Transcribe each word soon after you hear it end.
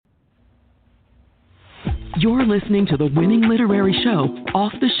You're listening to the winning literary show,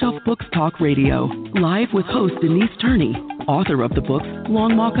 Off the Shelf Books Talk Radio, live with host Denise Turney, author of the books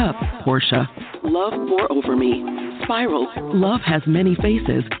Long Walk Up, Portia, Love Pour Over Me, Spiral, Love Has Many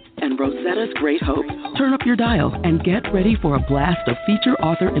Faces, and Rosetta's Great Hope. Turn up your dial and get ready for a blast of feature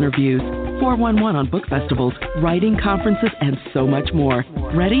author interviews, 411 on book festivals, writing conferences, and so much more.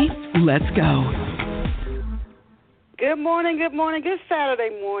 Ready? Let's go. Good morning, good Saturday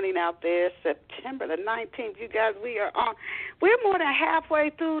morning out there, September the 19th. You guys, we're more than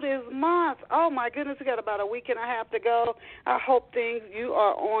halfway through this month. Oh, my goodness, we got about a week and a half to go. I hope you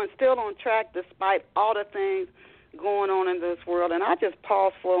are still on track despite all the things going on in this world. And I just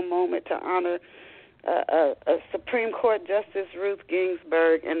pause for a moment to honor a Supreme Court Justice Ruth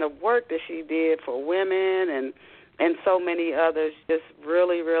Ginsburg and the work that she did for women and so many others. Just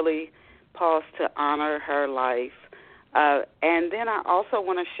really, really pause to honor her life. And then I also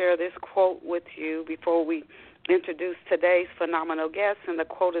want to share this quote with you before we introduce today's phenomenal guest. And the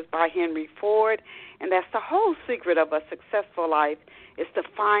quote is by Henry Ford. And that's the whole secret of a successful life is to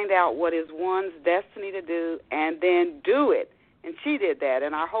find out what is one's destiny to do and then do it. And she did that.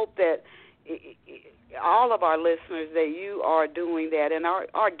 And I hope that all of our listeners, that you are doing that. And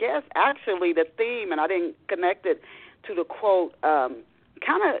our guest, actually, the theme, and I didn't connect it to the quote,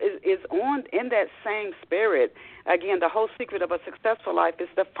 kind of is on in that same spirit. Again, the whole secret of a successful life is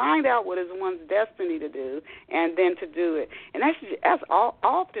to find out what is one's destiny to do and then to do it. And that's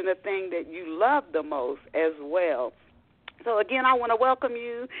often the thing that you love the most as well. So, again, I want to welcome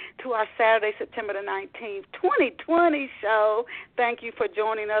you to our Saturday, September the 19th, 2020 show. Thank you for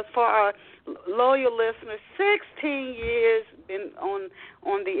joining us. For our loyal listeners, 16 years been on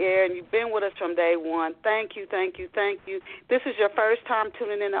the air, and you've been with us from day one. Thank you, thank you, thank you. This is your first time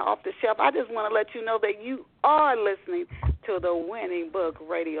tuning in to Off the Shelf. I just want to let you know that you are listening to the winning book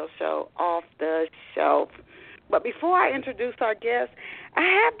radio show, Off the Shelf. But before I introduce our guest, I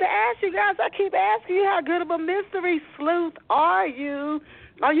have to ask you guys, I keep asking you, how good of a mystery sleuth are you?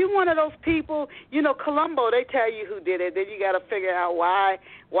 Are you one of those people, Columbo, they tell you who did it, then you got to figure out why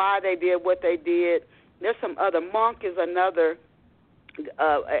they did what they did. There's some other, Monk is another,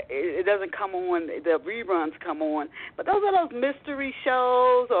 it doesn't come on, the reruns come on. But those are those mystery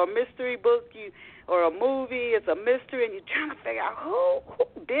shows or mystery book or a movie, it's a mystery, and you're trying to figure out who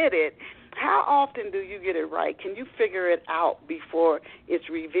did it. How often do you get it right? Can you figure it out before it's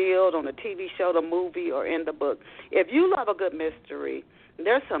revealed on a TV show, the movie, or in the book? If you love a good mystery,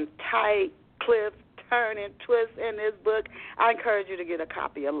 there's some tight cliff turning twists in this book. I encourage you to get a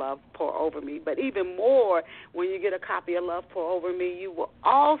copy of Love Pour Over Me. But even more, when you get a copy of Love Pour Over Me, you will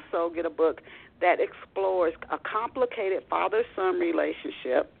also get a book that explores a complicated father-son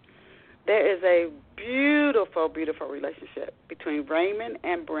relationship. There is a beautiful, beautiful relationship between Raymond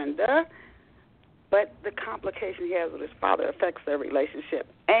and Brenda, but the complication he has with his father affects their relationship.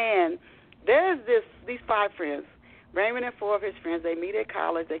 And there's these 5 friends, Raymond and 4 of his friends. They meet at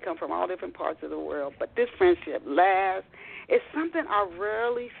college. They come from all different parts of the world, but this friendship lasts. It's something I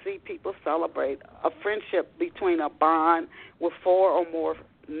rarely see people celebrate, a friendship between a bond with 4 or more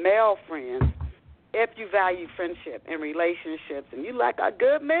male friends. If you value friendship and relationships and you like a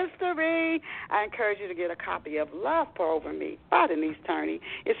good mystery, I encourage you to get a copy of Love Pour Over Me by Denise Turney.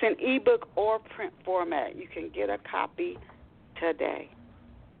 It's in ebook or print format. You can get a copy today.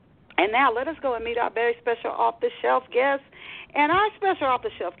 And now let us go and meet our very special off-the-shelf guest. And our special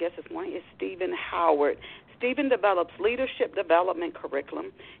off-the-shelf guest this morning is Stephen Howard. Stephen develops leadership development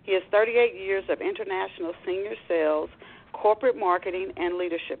curriculum. He has 38 years of international senior sales, corporate marketing, and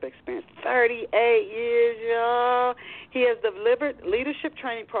leadership experience. 38 years, y'all. He has delivered leadership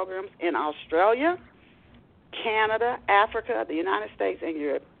training programs in Australia, Canada, Africa, the United States, and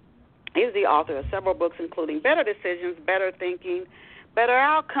Europe. He is the author of several books, including Better Decisions, Better Thinking, Better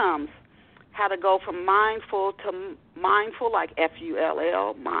Outcomes, How to Go from Mindful to Mindful, like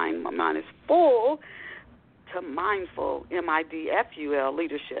F-U-L-L, mine is full, to Mindful, M-I-D-F-U-L,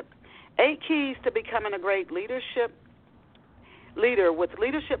 leadership. 8 keys to becoming a great leader with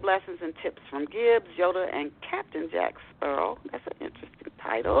leadership lessons and tips from Gibbs, Yoda, and Capt'n Jack Sparrow. That's an interesting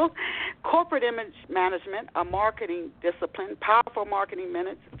title. Corporate image management, a marketing discipline, powerful marketing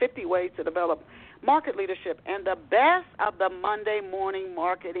minutes, 50 ways to develop market leadership, and the best of the Monday morning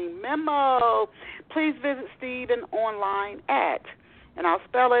marketing memo. Please visit Stephen online at, and I'll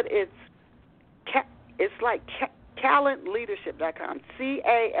spell it, it's like calentleadership.com,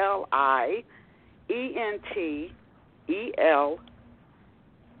 CALENTEADERSHIP.com, CALIENTELEADERSHIP.com.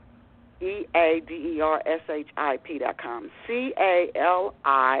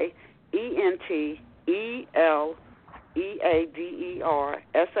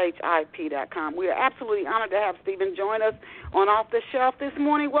 EADERSHIP.com. We are absolutely honored to have Stephen join us on Off the Shelf this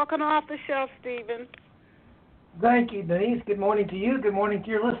morning. Welcome to Off the Shelf, Stephen. Thank you, Denise. Good morning to you. Good morning to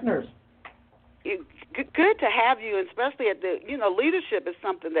your listeners. Good to have you, and especially at leadership is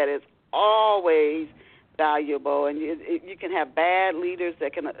something that is always valuable, and you can have bad leaders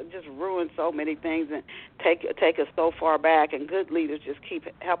that can just ruin so many things and take us so far back, and good leaders just keep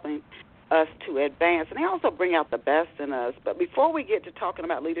helping us to advance, and they also bring out the best in us. But before we get to talking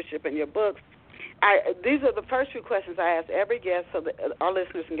about leadership in your books, these are the first few questions I ask every guest so that our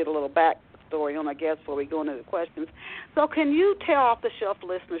listeners can get a little backstory on our guest before we go into the questions. So can you tell Off the Shelf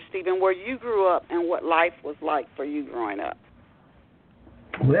listeners, Stephen, where you grew up and what life was like for you growing up?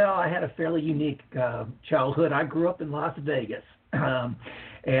 Well, I had a fairly unique childhood. I grew up in Las Vegas,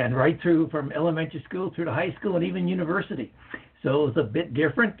 and right through from elementary school through to high school and even university. So it was a bit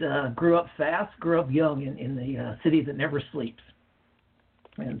different. Grew up fast, grew up young in the city that never sleeps.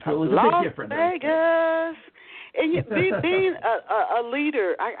 And so it was a bit different. Las Vegas. And being a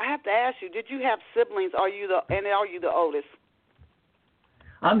leader, I have to ask you, did you have siblings? Are you the oldest?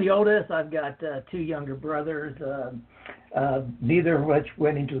 I'm the oldest. I've got two younger brothers. Neither of which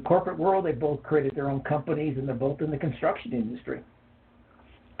went into the corporate world. They both created their own companies, and they're both in the construction industry.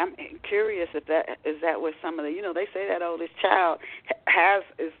 I'm curious if that was some of the, they say that oldest child has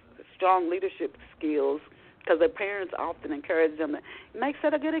strong leadership skills because their parents often encourage them to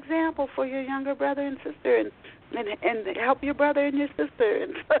set a good example for your younger brother and sister and help your brother and your sister.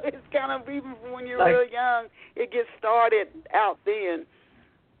 And so it's kind of, even when you're real young, it gets started out then.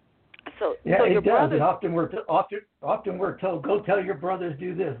 So your brothers, often we're told, go tell your brothers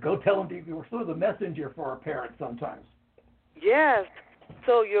do this. Go tell them to be. We're sort of the messenger for our parents sometimes. Yes.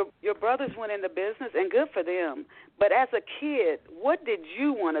 So your brothers went into business, and good for them. But as a kid, what did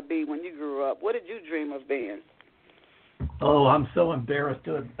you want to be when you grew up? What did you dream of being? Oh, I'm so embarrassed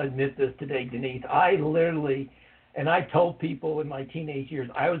to admit this today, Denise. I literally, and I told people in my teenage years,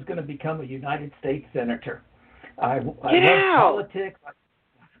 I was going to become a United States senator. I love politics.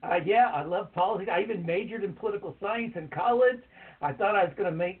 I love politics. I even majored in political science in college. I thought I was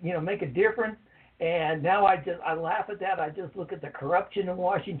going to make a difference. And now I laugh at that. I just look at the corruption in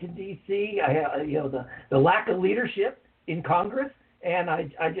Washington, D.C. The lack of leadership in Congress, and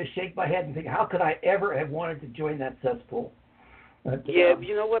I just shake my head and think, how could I ever have wanted to join that cesspool? But,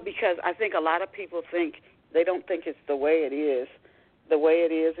 you know what? Because I think a lot of people they don't think it's the way it is. The way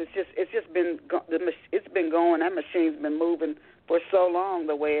it is, it's just been going. That machine's been moving for so long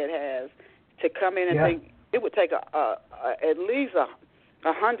the way it has. To come in and think it would take at least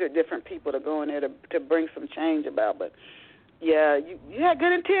 100 different people to go in there to bring some change about. But you had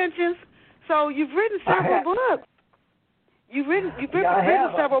good intentions. So you've written several books. You've written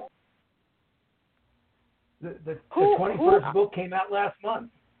several. The 21st book came out last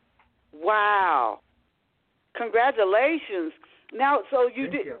month. Wow! Congratulations. Now, so you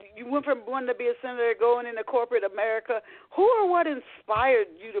went from wanting to be a senator going into corporate America. Who or what inspired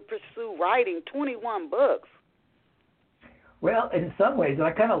you to pursue writing 21 books? Well, in some ways,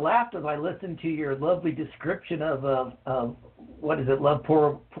 I kind of laughed as I listened to your lovely description of what is it, Love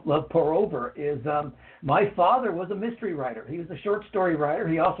Pour Over. My father was a mystery writer. He was a short story writer.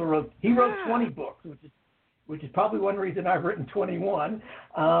 He also wrote 20 books, which is probably one reason I've written 21.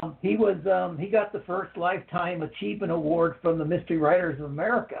 He got the first Lifetime Achievement Award from the Mystery Writers of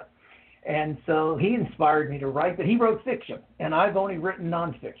America. And so he inspired me to write, but he wrote fiction, and I've only written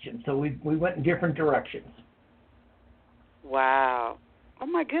nonfiction. So we went in different directions. Wow. Oh,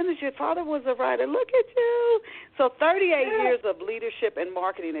 my goodness, your father was a writer. Look at you. So 38 years of leadership and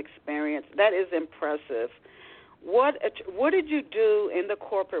marketing experience. That is impressive. What did you do in the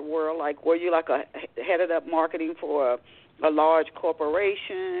corporate world? Like, were you headed up marketing for a large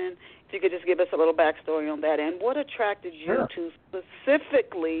corporation? If you could just give us a little backstory on that. And what attracted you to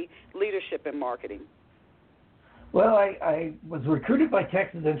specifically leadership and marketing? Well, I was recruited by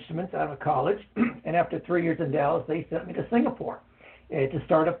Texas Instruments out of college, and after 3 years in Dallas, they sent me to Singapore to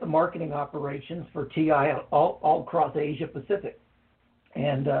start up the marketing operations for TI all across Asia Pacific.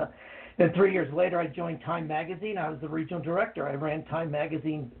 And then 3 years later, I joined Time Magazine. I was the regional director. I ran Time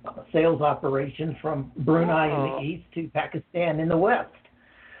Magazine sales operations from Brunei in the east to Pakistan in the west.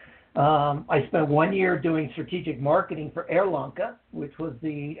 I spent 1 year doing strategic marketing for Air Lanka, which was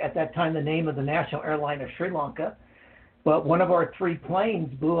at that time the name of the national airline of Sri Lanka. But one of our 3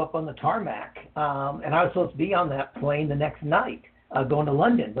 planes blew up on the tarmac, and I was supposed to be on that plane the next night going to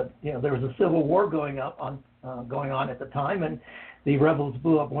London. But there was a civil war going on at the time, and the rebels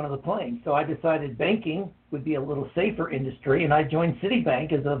blew up one of the planes. So I decided banking would be a little safer industry, and I joined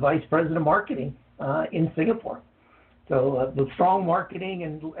Citibank as a vice president of marketing in Singapore. So with strong marketing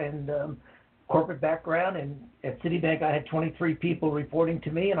and corporate background, and at Citibank I had 23 people reporting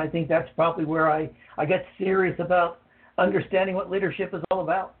to me, and I think that's probably where I got serious about understanding what leadership is all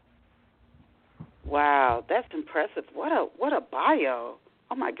about. Wow, that's impressive. What a bio.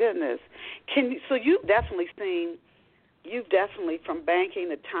 Oh my goodness. So you've definitely from banking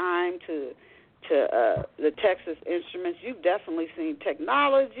to time to the Texas Instruments, you've definitely seen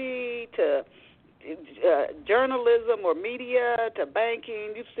technology to journalism or media to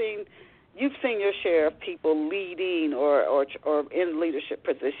banking. You've seen your share of people leading or in leadership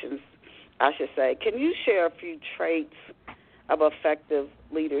positions, I should say. Can you share a few traits of effective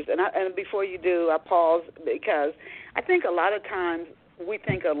leaders? And before you do, I pause because I think a lot of times we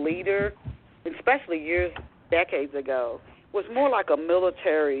think a leader, especially decades ago, was more like a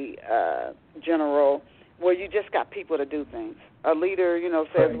military general where you just got people to do things. A leader,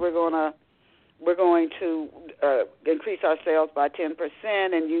 says right. we're going to increase our sales by 10%,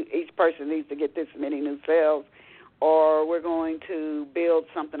 and each person needs to get this many new sales, or we're going to build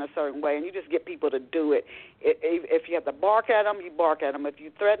something a certain way, and you just get people to do it. If you have to bark at them, you bark at them. If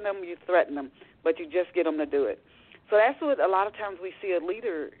you threaten them, you threaten them, but you just get them to do it. So that's what a lot of times we see a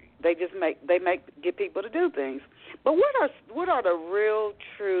leader. They get people to do things. But what are the real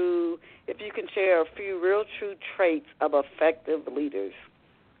true, if you can share a few real true traits of effective leaders?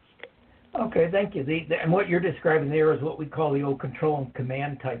 Okay, thank you. And what you're describing there is what we call the old control and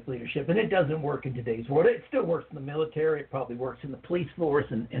command type leadership, and it doesn't work in today's world. It still works in the military. It probably works in the police force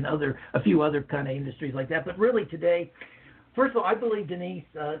and a few other kind of industries like that. But really today, first of all, I believe, Denise,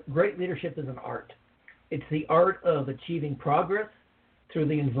 great leadership is an art. It's the art of achieving progress through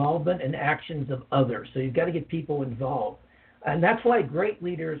the involvement and actions of others. So you've got to get people involved. And that's why great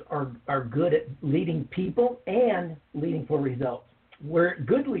leaders are good at leading people and leading for results. Where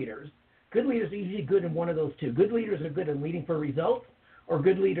good leaders are usually good in one of those two. Good leaders are good at leading for results, or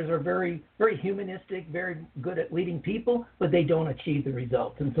good leaders are very, very humanistic, very good at leading people, but they don't achieve the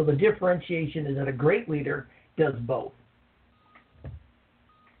results. And so the differentiation is that a great leader does both.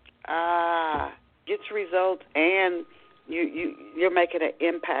 Gets results, and you're making an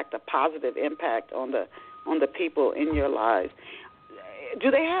impact, a positive impact on the people in your lives. Do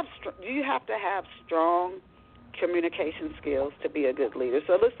you have to have strong communication skills to be a good leader?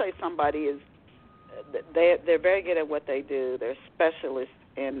 So let's say somebody they're very good at what they do. They're specialists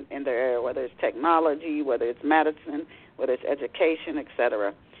in their area, whether it's technology, whether it's medicine, whether it's education,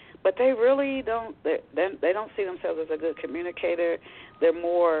 etc. But they really don't. They don't see themselves as a good communicator. They're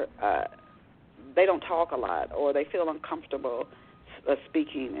more. They don't talk a lot, or they feel uncomfortable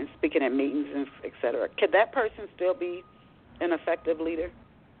speaking at meetings, and etc. Could that person still be an effective leader?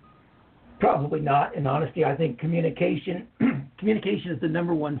 Probably not. In honesty, I think communication is the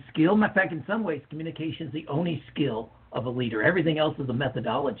number one skill. In fact, in some ways, communication is the only skill of a leader. Everything else is a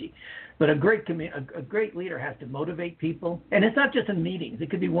methodology. But a great leader has to motivate people, and it's not just in meetings. It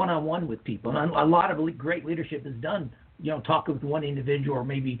could be one-on-one with people. And a lot of great leadership is done, talking with one individual or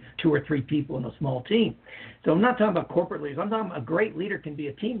maybe two or three people in a small team. So I'm not talking about corporate leaders. I'm talking about a great leader can be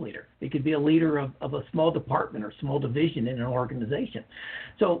a team leader. It could be a leader of a small department or small division in an organization.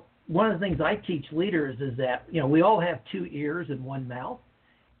 So one of the things I teach leaders is that, we all have two ears and one mouth,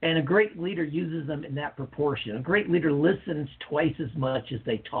 and a great leader uses them in that proportion. A great leader listens twice as much as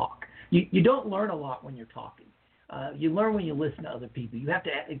they talk. You don't learn a lot when you're talking. You learn when you listen to other people. You have to.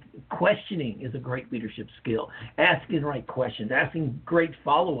 Questioning is a great leadership skill. Asking the right questions, asking great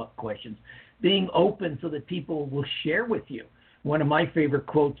follow-up questions, being open so that people will share with you. One of my favorite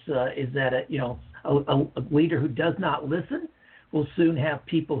quotes is that a leader who does not listen will soon have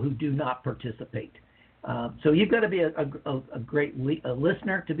people who do not participate. So you've got to be a great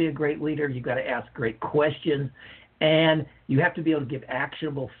listener to be a great leader. You've got to ask great questions. And you have to be able to give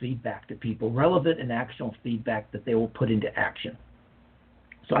actionable feedback to people, relevant and actionable feedback that they will put into action.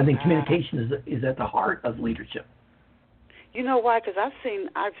 So I think communication is at the heart of leadership. You know why? Because I've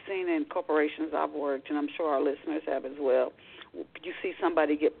seen in corporations I've worked, and I'm sure our listeners have as well. You see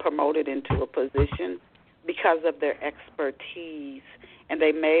somebody get promoted into a position because of their expertise, and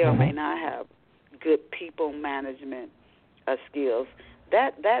they may or may not have good people management skills.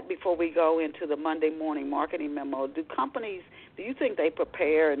 That before we go into the Monday morning marketing memo, do you think they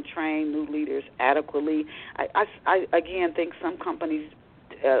prepare and train new leaders adequately? I again think some companies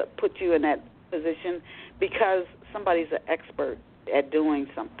put you in that position because somebody's an expert at doing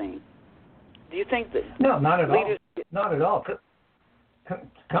something. Do you think that? No, not at leaders all. Not at all.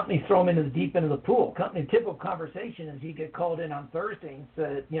 Companies throw them into the deep end of the pool. Typical conversation is you get called in on Thursday and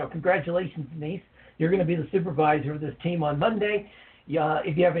said, congratulations, Denise, you're going to be the supervisor of this team on Monday.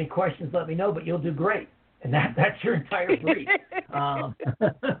 If you have any questions, let me know, but you'll do great. And that's your entire brief.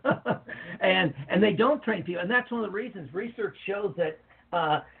 And they don't train people. And that's one of the reasons. Research shows that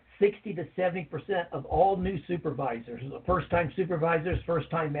 60 to 70% of all new supervisors, first-time supervisors,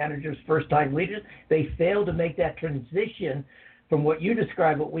 first-time managers, first-time leaders, they fail to make that transition from what you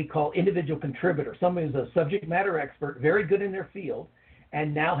describe, what we call individual contributor, someone who's a subject matter expert, very good in their field,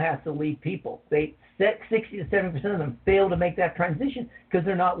 and now has to lead people. 60 to 70% of them fail to make that transition because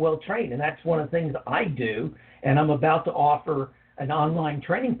they're not well trained. And that's one of the things I do, and I'm about to offer an online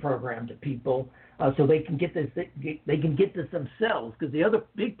training program to people so they can get this. They can get this themselves. Because the other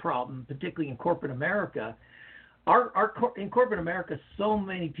big problem, particularly in corporate America, in corporate America, so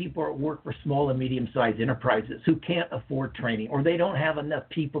many people work for small and medium-sized enterprises who can't afford training, or they don't have enough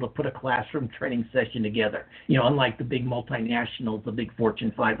people to put a classroom training session together. Unlike the big multinationals, the big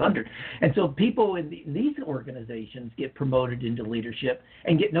Fortune 500. And so people in these organizations get promoted into leadership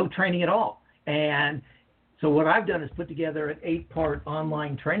and get no training at all. And so what I've done is put together an 8-part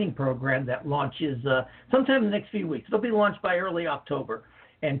online training program that launches sometime in the next few weeks. It'll be launched by early October,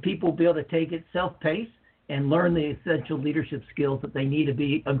 and people will be able to take it self-paced and learn the essential leadership skills that they need to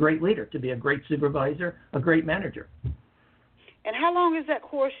be a great leader, to be a great supervisor, a great manager. And how long is that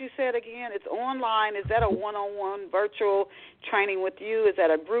course you said again? It's online. Is that a one-on-one virtual training with you? Is that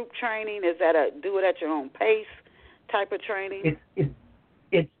a group training? Is that a do it at your own pace type of training?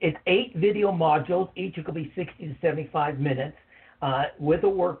 It's 8 video modules. Each will be 60 to 75 minutes with a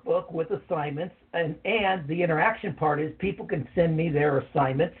workbook, with assignments. And the interaction part is people can send me their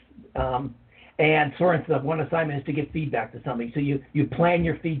assignments. And for instance, one assignment is to give feedback to somebody. So you plan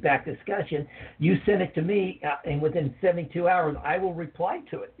your feedback discussion. You send it to me, and within 72 hours, I will reply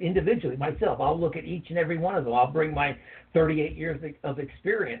to it individually myself. I'll look at each and every one of them. I'll bring my 38 years of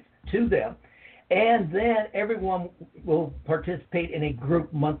experience to them. And then everyone will participate in a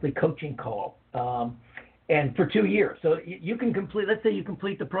group monthly coaching call, and for 2 years. So you can complete, let's say you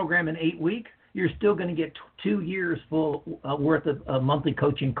complete the program in 8 weeks, you're still going to get 2 years full worth of monthly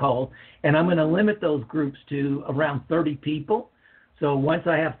coaching calls. And I'm going to limit those groups to around 30 people. So once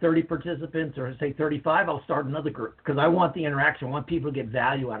I have 30 participants, or say 35, I'll start another group because I want the interaction. I want people to get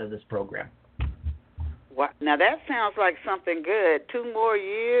value out of this program. Now, that sounds like something good. 2 more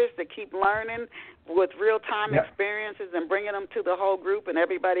years to keep learning with real-time experiences and bringing them to the whole group, and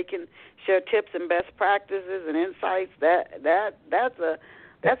everybody can share tips and best practices and insights.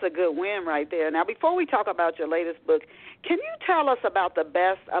 That's a good win right there. Now, before we talk about your latest book, can you tell us about the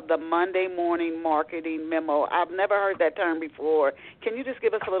best of the Monday morning marketing memo? I've never heard that term before. Can you just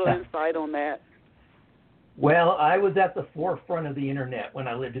give us a little insight on that? Well, I was at the forefront of the Internet when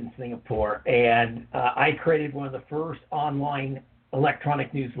I lived in Singapore, and I created one of the first online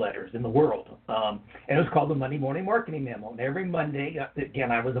electronic newsletters in the world, and it was called the Monday Morning Marketing Memo. And every Monday,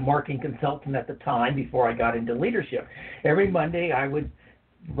 again, I was a marketing consultant at the time before I got into leadership. Every Monday, I would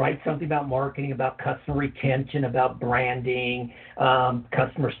write something about marketing, about customer retention, about branding,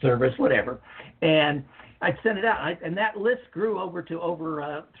 customer service, whatever, and I'd send it out, and that list grew over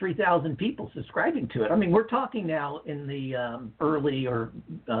 3,000 people subscribing to it. I mean, we're talking now in the late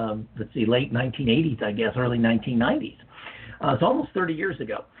 1980s, I guess, early 1990s. It's almost 30 years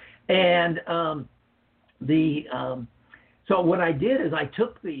ago. And so what I did is I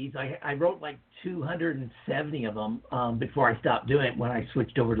took these, I wrote like 270 of them before I stopped doing it when I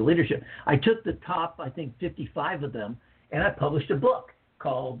switched over to leadership. I took the top, I think, 55 of them, and I published a book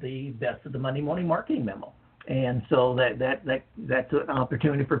called The Best of the Monday Morning Marketing Memo. And so that's an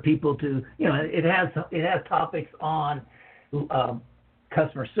opportunity for people to, it has topics on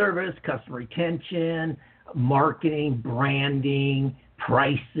customer service, customer retention, marketing, branding,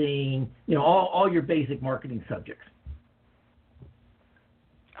 pricing, all your basic marketing subjects.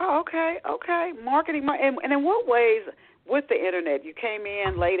 Oh, okay. Marketing, and in what ways with the Internet? You came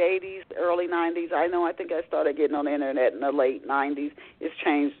in late 80s, early 90s. I think I started getting on the Internet in the late 90s. It's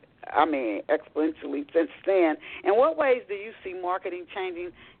changed, exponentially since then. In what ways do you see marketing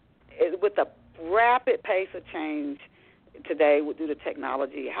changing with the rapid pace of change today due to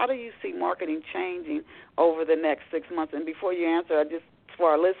technology? How do you see marketing changing over the next 6 months? And before you answer,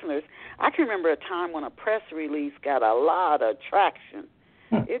 for our listeners, I can remember a time when a press release got a lot of traction.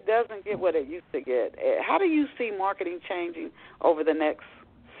 It doesn't get what it used to get. How do you see marketing changing over the next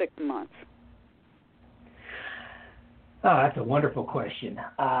 6 months? Oh, that's a wonderful question.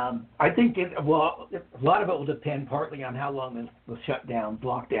 I think, a lot of it will depend partly on how long the shutdowns,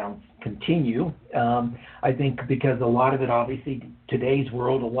 lockdowns continue. I think because a lot of it, obviously, today's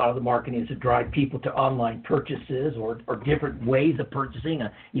world, a lot of the marketing is to drive people to online purchases or different ways of purchasing,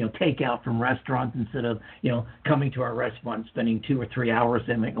 takeout from restaurants instead of, coming to our restaurant, spending 2 or 3 hours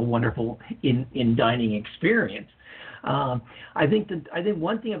having a wonderful in dining experience. I think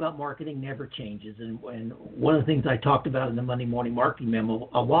one thing about marketing never changes, and one of the things I talked about in the Monday Morning Marketing Memo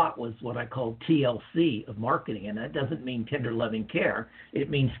a lot was what I call TLC of marketing, and that doesn't mean tender loving care. It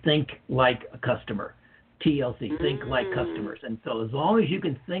means think like a customer. TLC, think like customers. And so as long as you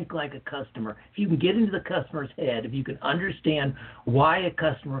can think like a customer, if you can get into the customer's head, if you can understand why a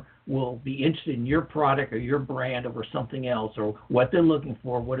customer will be interested in your product or your brand over something else, or what they're looking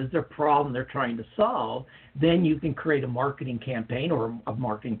for, what is their problem they're trying to solve, then you can create a marketing campaign or a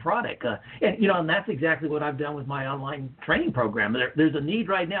marketing product. And that's exactly what I've done with my online training program. There's a need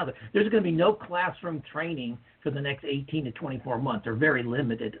right now. There's going to be no classroom training for the next 18 to 24 months, or very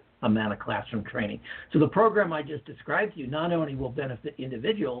limited amount of classroom training. So the program I just described to you not only will benefit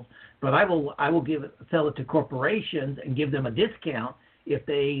individuals, but I will sell it to corporations and give them a discount if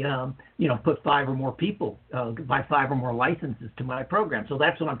they put 5 or more people, buy 5 or more licenses to my program. So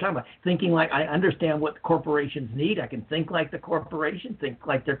that's what I'm talking about. Thinking like I understand what corporations need. I can think like the corporation, think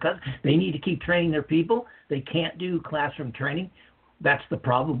like their customers. They need to keep training their people. They can't do classroom training. That's the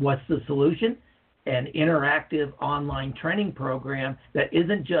problem. What's the solution? An interactive online training program that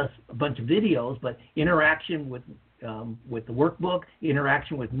isn't just a bunch of videos, but interaction with the workbook,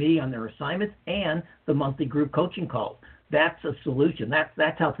 interaction with me on their assignments, and the monthly group coaching calls. That's a solution.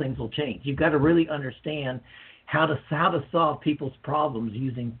 That's how things will change. You've got to really understand how to solve people's problems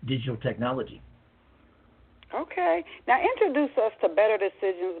using digital technology. Okay. Now introduce us to better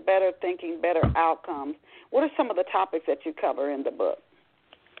decisions, better thinking, better outcomes. What are some of the topics that you cover in the book?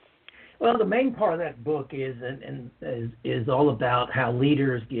 Well, the main part of that book is all about how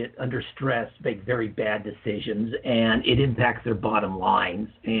leaders get under stress, make very bad decisions, and it impacts their bottom lines.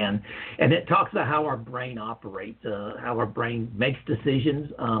 And it talks about how our brain operates, how our brain makes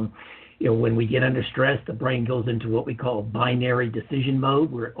decisions. When we get under stress, the brain goes into what we call binary decision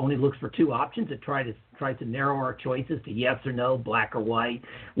mode, where it only looks for 2 options. It tries to narrow our choices to yes or no, black or white,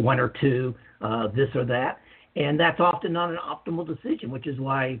 1 or 2, this or that. And that's often not an optimal decision, which is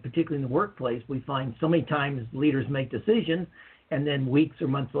why, particularly in the workplace, we find so many times leaders make decisions, and then weeks or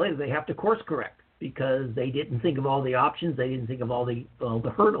months later they have to course correct because they didn't think of all the options, they didn't think of all the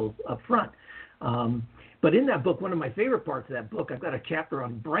hurdles up front. But in that book, one of my favorite parts of that book, I've got a chapter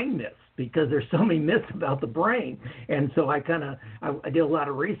on brain myths because there's so many myths about the brain. And so I did a lot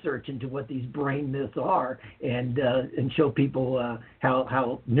of research into what these brain myths are and show people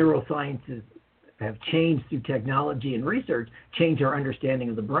how neuroscience have changed through technology and research, change our understanding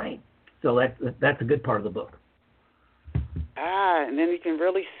of the brain. So that's a good part of the book. And then you can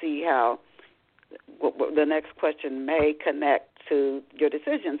really see how the next question may connect to your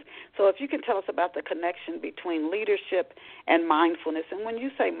decisions. So if you can tell us about the connection between leadership and mindfulness. And when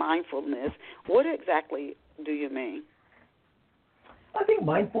you say mindfulness, what exactly do you mean? I think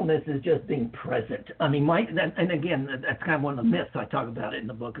mindfulness is just being present. I mean, and again, that's kind of one of the myths I talk about it in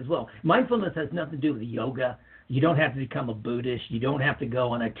the book as well. Mindfulness has nothing to do with yoga. You don't have to become a Buddhist. You don't have to go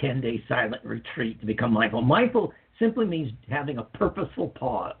on a 10-day silent retreat to become mindful. Mindful simply means having a purposeful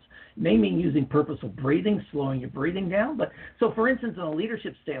pause. It may mean using purposeful breathing, slowing your breathing down. But so, for instance, on a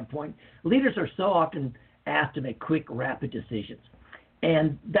leadership standpoint, leaders are so often asked to make quick, rapid decisions.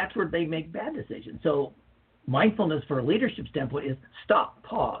 And that's where they make bad decisions. So mindfulness for a leadership standpoint is stop,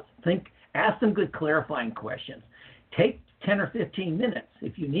 pause, think, ask some good clarifying questions. Take 10 or 15 minutes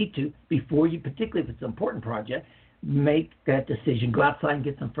if you need to before you, particularly if it's an important project, make that decision. Go outside and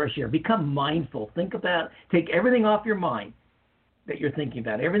get some fresh air. Become mindful. Take everything off your mind that you're thinking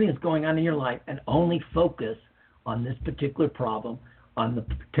about, everything that's going on in your life, and only focus on this particular problem, on the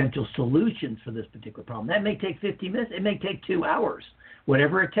potential solutions for this particular problem. That may take 15 minutes. It may take 2 hours.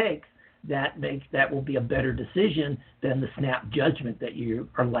 Whatever it takes, that will be a better decision than the snap judgment that you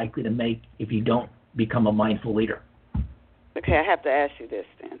are likely to make if you don't become a mindful leader. Okay, I have to ask you this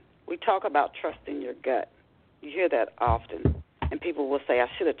then. We talk about trusting your gut. You hear that often, and people will say, I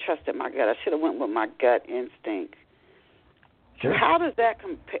should have trusted my gut. I should have went with my gut instinct. Sure. How does that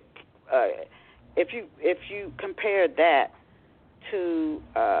compare, if you compare that to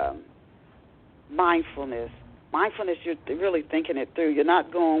mindfulness? Mindfulness, you're really thinking it through. You're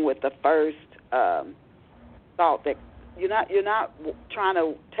not going with the first thought that you're not trying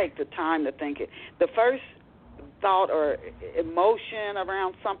to take the time to think it. The first thought or emotion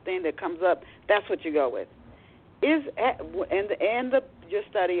around something that comes up, that's what you go with. Your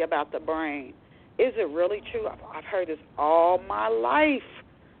study about the brain, is it really true? I've heard this all my life.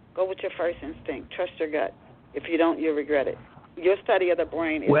 Go with your first instinct. Trust your gut. If you don't, you'll regret it. Your study of the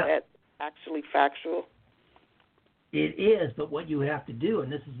brain, is that actually factual? It is, but what you have to do,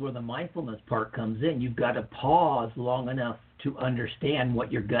 and this is where the mindfulness part comes in, you've got to pause long enough to understand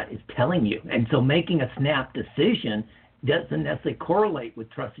what your gut is telling you. And so making a snap decision doesn't necessarily correlate with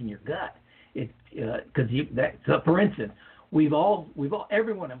trusting your gut. So for instance,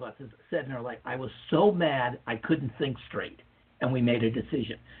 every one of us has said in our life, I was so mad I couldn't think straight, and we made a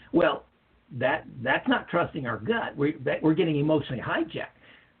decision. Well, that's not trusting our gut. We're getting emotionally hijacked.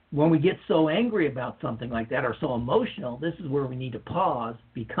 When we get so angry about something like that or so emotional, this is where we need to pause,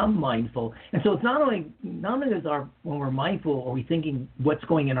 become mindful. And so it's not only when we're mindful are we thinking what's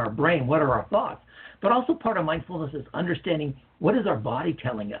going in our brain, what are our thoughts, but also part of mindfulness is understanding what is our body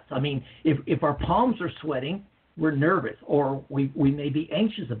telling us. I mean, if our palms are sweating, we're nervous, or we may be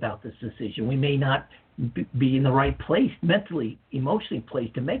anxious about this decision. We may not be in the right place, mentally, emotionally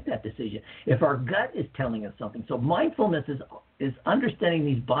placed to make that decision. If our gut is telling us something. So mindfulness is understanding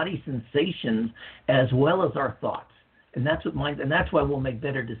these body sensations as well as our thoughts. And that's why we'll make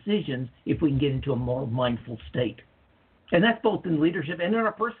better decisions if we can get into a more mindful state. And that's both in leadership and in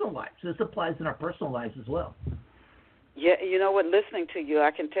our personal lives. This applies in our personal lives as well. Yeah, you know what, listening to you,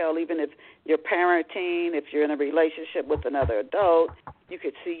 I can tell even if you're parenting, if you're in a relationship with another adult, you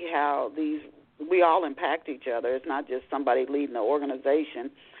could see how we all impact each other. It's not just somebody leading an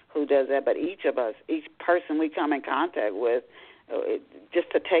organization who does that, but each of us, each person we come in contact with, just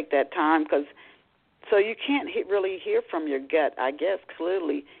to take that time, so you can't really hear from your gut, I guess,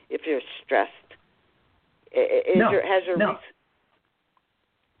 clearly, if you're stressed.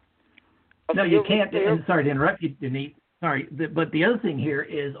 No, you can't. And sorry to interrupt you, Denise. Sorry, but the other thing here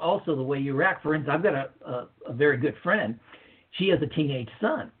is also the way you react. For instance, I've got a very good friend. She has a teenage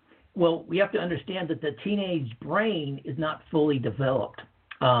son. Well, we have to understand that the teenage brain is not fully developed.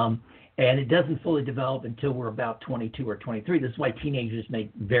 And it doesn't fully develop until we're about 22 or 23. This is why teenagers make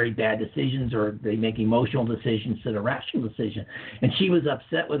very bad decisions, or they make emotional decisions instead of rational decisions. And she was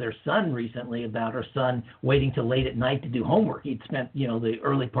upset with her son recently about her son waiting till late at night to do homework. He'd spent, the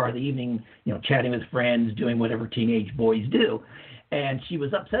early part of the evening, chatting with friends, doing whatever teenage boys do. And she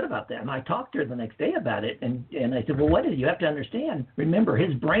was upset about that. And I talked to her the next day about it. And I said, well, what is it? You have to understand, remember,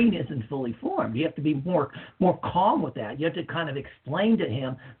 his brain isn't fully formed. You have to be more calm with that. You have to kind of explain to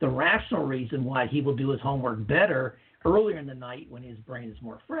him the rational reason why he will do his homework better earlier in the night when his brain is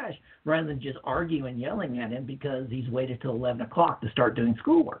more fresh, rather than just argue and yelling at him because he's waited till 11 o'clock to start doing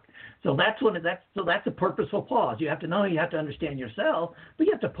schoolwork. So that's a purposeful pause. You have to understand yourself, but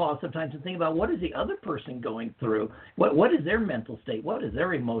you have to pause sometimes and think about what is the other person going through. What is their mental state? What is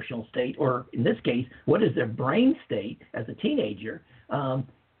their emotional state? Or in this case, what is their brain state as a teenager?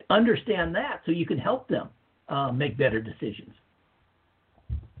 Understand that so you can help them make better decisions.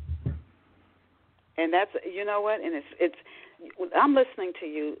 And that's, you know what, and it's I'm listening to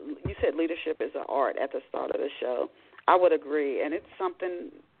you. You said leadership is an art at the start of the show. I would agree, and it's something,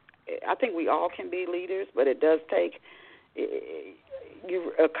 I think we all can be leaders, but it does take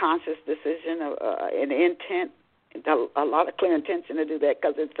a conscious decision, an intent, a lot of clear intention to do that,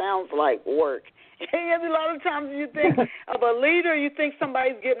 because it sounds like work. And a lot of times you think of a leader, you think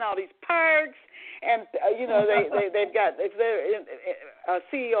somebody's getting all these perks, and they've got, if they're a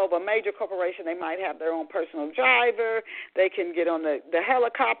CEO of a major corporation, they might have their own personal driver. They can get on the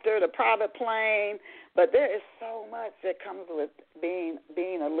helicopter, the private plane. But there is so much that comes with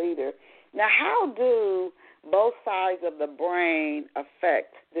being a leader. Now, how do both sides of the brain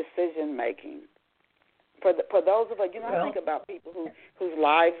affect decision making? For those of us, I think about people whose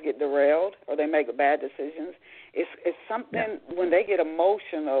lives get derailed or they make bad decisions. It's something when they get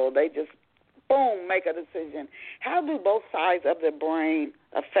emotional, they just boom, make a decision. How do both sides of the brain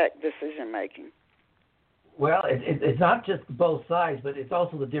affect decision making? Well, it's not just both sides, but it's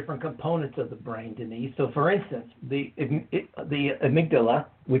also the different components of the brain, Denise. So, for instance, the amygdala,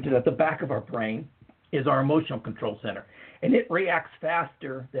 which is at the back of our brain, is our emotional control center. And it reacts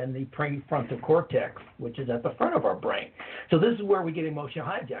faster than the prefrontal cortex, which is at the front of our brain. So this is where we get emotional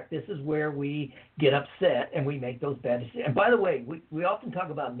hijack. This is where we get upset and we make those bad decisions. And by the way, we often talk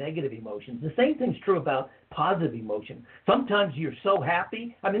about negative emotions. The same thing's true about positive emotion. Sometimes you're so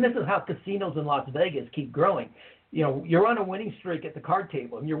happy. I mean, this is how casinos in Las Vegas keep growing. You're on a winning streak at the card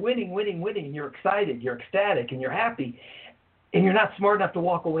table, and you're winning, and you're excited, you're ecstatic, and you're happy. And you're not smart enough to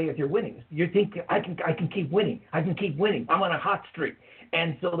walk away with your winnings. You think, I can keep winning. I can keep winning. I'm on a hot streak.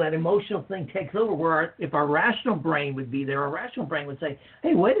 And so that emotional thing takes over, where if our rational brain would be there, our rational brain would say,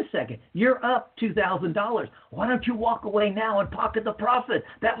 hey, wait a second, you're up $2,000. Why don't you walk away now and pocket the profit?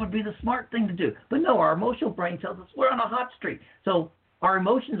 That would be the smart thing to do. But no, our emotional brain tells us we're on a hot streak. So our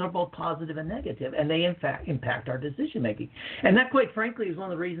emotions are both positive and negative, and they, in fact, impact our decision-making. And that, quite frankly, is one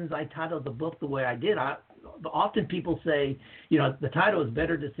of the reasons I titled the book the way I did. Often people say, the title is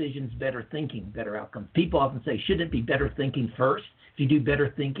Better Decisions, Better Thinking, Better Outcomes. People often say, shouldn't it be better thinking first? If you do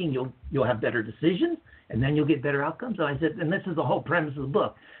better thinking, you'll have better decisions, and then you'll get better outcomes. And I said, and this is the whole premise of the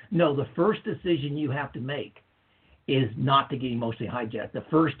book. No, the first decision you have to make is not to get emotionally hijacked. The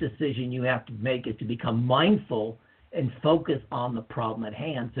first decision you have to make is to become mindful and focus on the problem at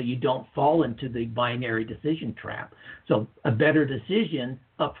hand so you don't fall into the binary decision trap. So a better decision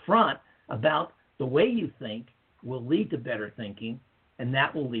up front about the way you think will lead to better thinking, and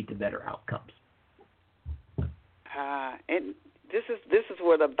that will lead to better outcomes. And this is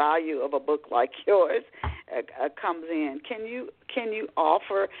where the value of a book like yours comes in. Can you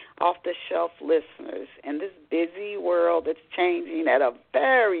offer off-the-shelf listeners in this busy world that's changing at a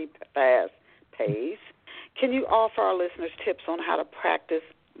very fast pace? Can you offer our listeners tips on how to practice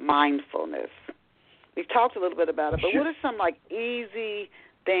mindfulness? We've talked a little bit about it, but What are some easy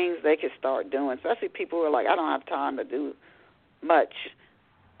things they could start doing, especially people who are like, I don't have time to do much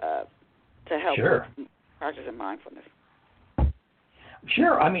to help with practicing mindfulness?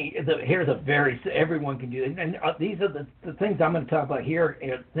 Sure. I mean, everyone can do it. And these are the things I'm going to talk about here,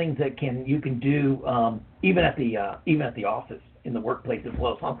 things that you can do even at the office, in the workplace as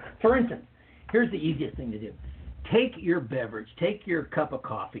well. So, for instance, here's the easiest thing to do. Take your beverage, take your cup of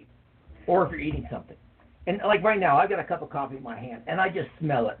coffee, or if you're eating something. And like right now, I've got a cup of coffee in my hand, and I just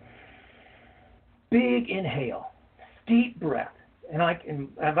smell it. Big inhale, deep breath. And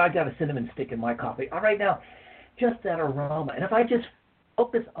I've got a cinnamon stick in my coffee. Right now, just that aroma. And if I just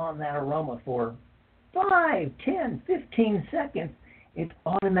focus on that aroma for 5, 10, 15 seconds, it's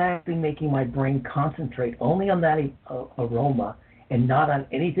automatically making my brain concentrate only on that aroma and not on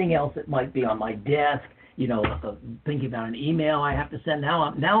anything else that might be on my desk, thinking about an email I have to send.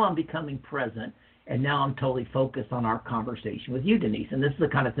 Now I'm becoming present, and now I'm totally focused on our conversation with you, Denise. And this is the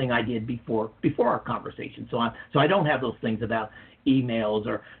kind of thing I did before our conversation. So I don't have those things about emails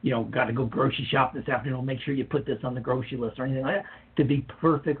or, got to go grocery shop this afternoon, make sure you put this on the grocery list or anything like that, to be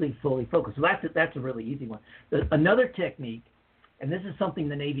perfectly, fully focused. So that's a really easy one. Another technique, and this is something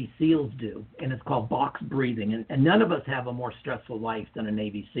the Navy SEALs do, and it's called box breathing. And none of us have a more stressful life than a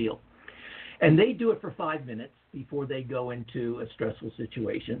Navy SEAL. And they do it for 5 minutes before they go into a stressful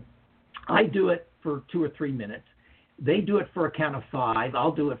situation. I do it for 2 or 3 minutes. They do it for a count of 5.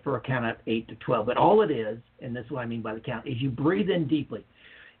 I'll do it for a count of 8 to 12. But all it is, and this is what I mean by the count, is you breathe in deeply.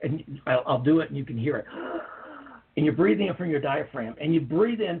 And I'll do it, and you can hear it. And you're breathing in from your diaphragm. And you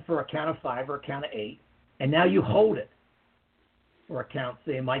breathe in for a count of 5 or a count of 8. And now you hold it for a count,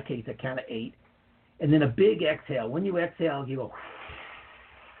 say in my case, a count of 8. And then a big exhale. When you exhale, you go,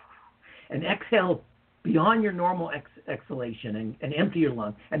 and exhale beyond your normal exhalation and empty your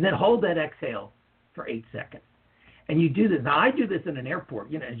lungs. And then hold that exhale for 8 seconds. And you do this. Now, I do this in an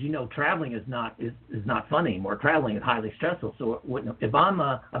airport. As you know, traveling is not fun anymore. Traveling is highly stressful. So if I'm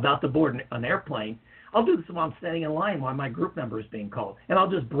about to board an airplane, I'll do this while I'm standing in line while my group member is being called. And I'll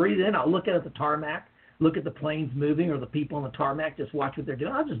just breathe in. I'll look at the tarmac, look at the planes moving or the people on the tarmac, just watch what they're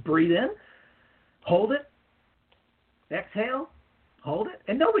doing. I'll just breathe in, hold it, exhale, hold it.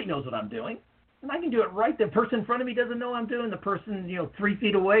 And nobody knows what I'm doing. And I can do it right. The person in front of me doesn't know what I'm doing. The person, 3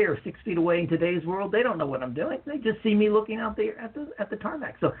 feet away or 6 feet away in today's world, they don't know what I'm doing. They just see me looking out there at the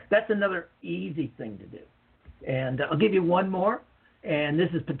tarmac. So that's another easy thing to do. And I'll give you one more. And this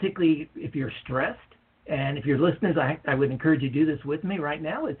is particularly if you're stressed. And if you're listeners, I would encourage you to do this with me right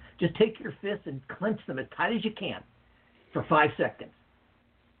now. Is just take your fists and clench them as tight as you can for 5 seconds.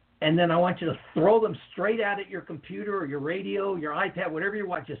 And then I want you to throw them straight out at your computer or your radio, your iPad, whatever you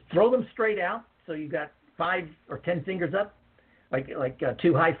want. Just throw them straight out. So you've got 5 or 10 fingers up, like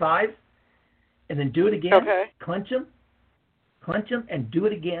 2 high fives. And then do it again. Okay. Clench them, and do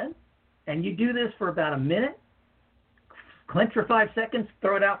it again. And you do this for about a minute. Clench for 5 seconds,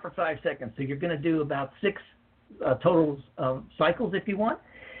 throw it out for 5 seconds. So you're going to do about 6 total cycles if you want.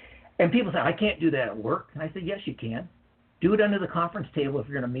 And people say, I can't do that at work. And I say, yes, you can. Do it under the conference table if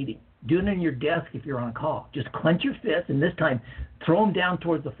you're in a meeting. Do it in your desk if you're on a call. Just clench your fists, and this time throw them down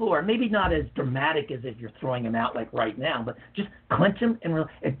towards the floor. Maybe not as dramatic as if you're throwing them out like right now, but just clench them. And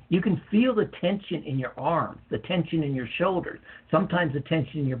you can feel the tension in your arms, the tension in your shoulders, sometimes the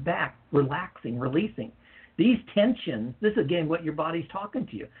tension in your back, relaxing, releasing. These tensions, this is again what your body's talking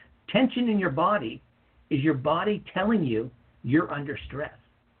to you. Tension in your body is your body telling you you're under stress.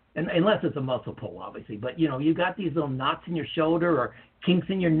 And unless it's a muscle pull, obviously. But, you got these little knots in your shoulder or kinks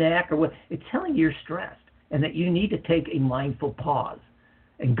in your neck or what. It's telling you you're stressed and that you need to take a mindful pause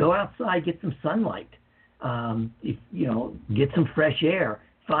and go outside, get some sunlight, get some fresh air.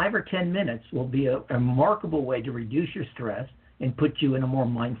 5 or 10 minutes will be a remarkable way to reduce your stress and put you in a more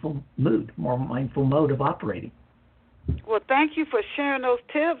mindful mood, more mindful mode of operating. Well, thank you for sharing those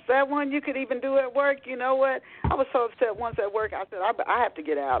tips. That one you could even do at work. You know what? I was so upset once at work. I said, I have to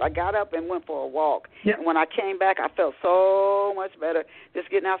get out. I got up and went for a walk. Yep. And when I came back, I felt so much better just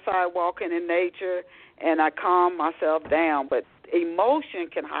getting outside, walking in nature, and I calmed myself down. But emotion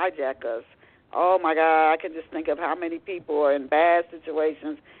can hijack us. Oh, my God, I can just think of how many people are in bad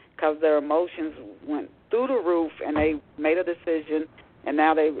situations because their emotions went through the roof and they made a decision, and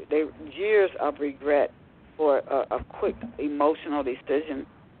now they years of regret for a quick emotional decision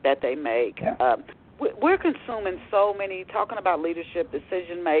that they make. Yeah. We're consuming so many, talking about leadership,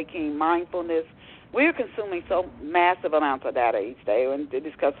 decision-making, mindfulness. We're consuming so massive amounts of data each day and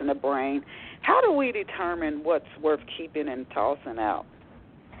discussing the brain. How do we determine what's worth keeping and tossing out?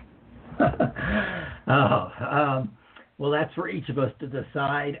 Well, that's for each of us to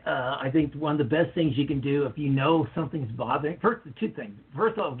decide. I think one of the best things you can do if you know something's bothering, two things.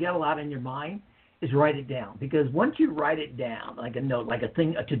 First of all, get a lot in your mind. Is write it down, because once you write it down, like a note, like a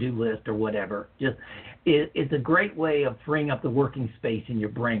to-do list or whatever, it's a great way of freeing up the working space in your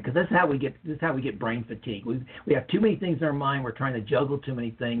brain, because this is how we get brain fatigue. We have too many things in our mind. We're trying to juggle too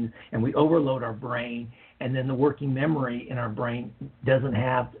many things, and we overload our brain, and then the working memory in our brain doesn't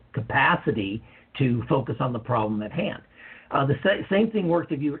have capacity to focus on the problem at hand. The same thing works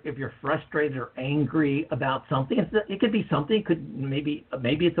if you're frustrated or angry about something. It could be something. It could maybe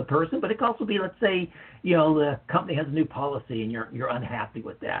it's a person, but it could also be, let's say, the company has a new policy and you're unhappy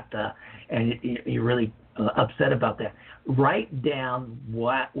with that, and you're really upset about that. Write down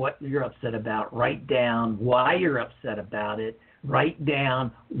what you're upset about. Write down why you're upset about it. Write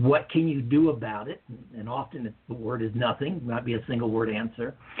down what can you do about it, and often the word is nothing. It might be a single word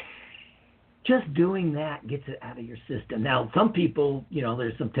answer. Just doing that gets it out of your system. Now, some people,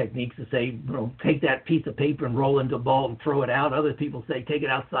 there's some techniques to say, take that piece of paper and roll into a ball and throw it out. Other people say, take it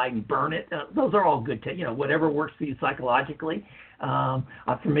outside and burn it. Those are all good, whatever works for you psychologically. For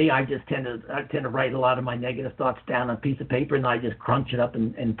me, I tend to write a lot of my negative thoughts down on a piece of paper, and I just crunch it up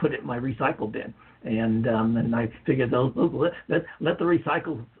and put it in my recycle bin. And I figure let the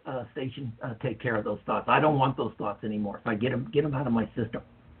recycle station take care of those thoughts. I don't want those thoughts anymore. So I get them out of my system.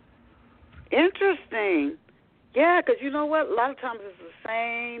 Interesting. Yeah, because you know what? A lot of times it's the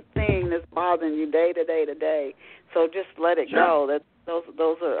same thing that's bothering you day to day to day. So just let it go.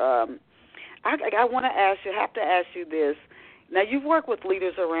 Those are. I want to have to ask you this. Now, you've worked with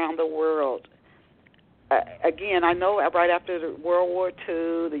leaders around the world. Again, I know right after World War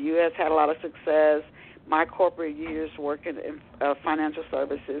II, the U.S. had a lot of success. My corporate years working in financial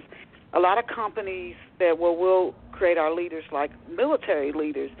services, a lot of companies said, well, we'll create our leaders like military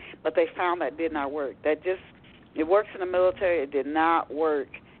leaders, but they found that did not work. It works in the military. It did not work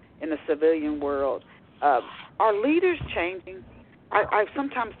in the civilian world. Are leaders changing? I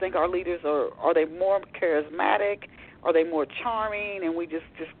sometimes think our leaders are they more charismatic? Are they more charming? And we just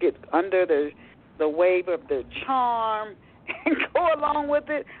get under the wave of their charm and go along with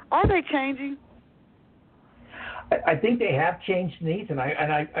it? Are they changing? I think they have changed needs, and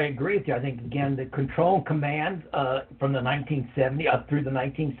I agree with you. I think, again, the control and command from the 1970s up through the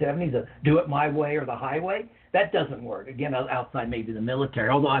 1970s, do it my way or the highway, that doesn't work. Again, outside maybe the military,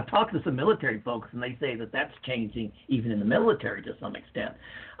 although I've talked to some military folks, and they say that that's changing even in the military to some extent.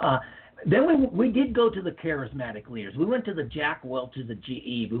 Then we did go to the charismatic leaders. We went to the Jack Welches at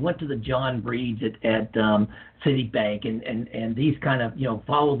GE. We went to the John Breeds at Citibank, and these kind of,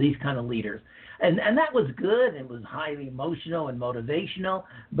 follow these kind of leaders. And that was good. It was highly emotional and motivational.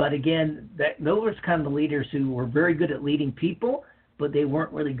 But again, those were kind of the leaders who were very good at leading people, but they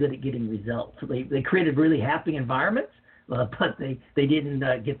weren't really good at getting results. So they created really happy environments, but they didn't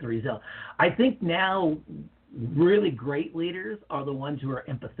get the result. I think now really great leaders are the ones who are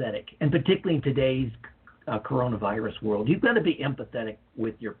empathetic, and particularly in today's coronavirus world. You've got to be empathetic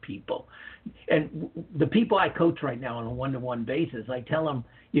with your people. And the people I coach right now on a one-to-one basis, I tell them,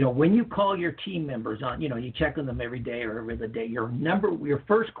 when you call your team members on, you check on them every day or every other day, your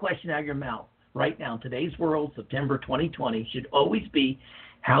first question out of your mouth right now in today's world, September 2020, should always be,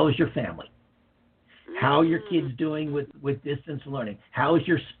 how is your family? How are your kids doing with distance learning? How is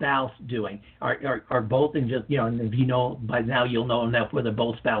your spouse doing? Are both in just, and if by now you'll know enough whether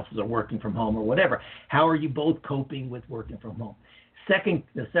both spouses are working from home or whatever. How are you both coping with working from home?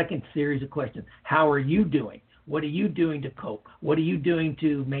 The second series of questions, how are you doing? What are you doing to cope? What are you doing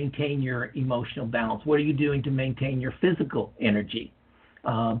to maintain your emotional balance? What are you doing to maintain your physical energy?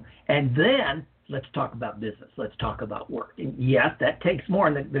 And then let's talk about business. Let's talk about work. And yes, that takes more.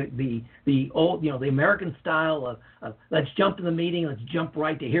 And the old, the American style of let's jump to the meeting, let's jump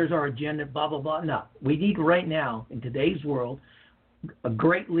right to here's our agenda, blah, blah, blah. No, we need right now in today's world, a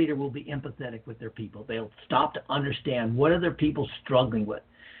great leader will be empathetic with their people. They'll stop to understand what are their people struggling with.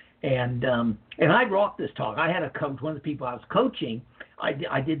 And I brought this talk. I had a coach, one of the people I was coaching.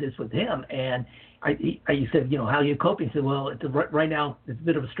 I did this with him, and I said, how are you coping? He said, well, right now it's a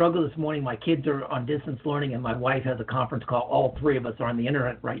bit of a struggle this morning. My kids are on distance learning, and my wife has a conference call. All three of us are on the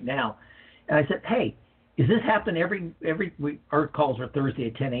internet right now. And I said, hey, does this happen every week? Our calls are Thursday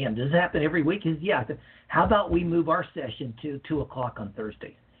at 10 a.m. Does this happen every week? He said, yeah. I said, how about we move our session to 2 o'clock on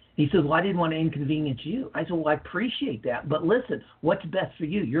Thursdays? He says, well, I didn't want to inconvenience you. I said, well, I appreciate that. But listen, what's best for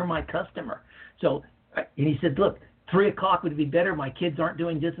you? You're my customer. So, and he said, look, 3 o'clock would be better. My kids aren't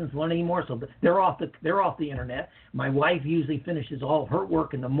doing distance learning anymore, so they're off the internet. My wife usually finishes all of her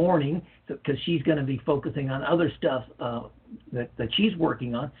work in the morning because she's going to be focusing on other stuff that she's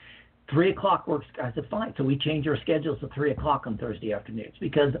working on. 3 o'clock works. I said, fine. So we changed our schedules to 3 o'clock on Thursday afternoons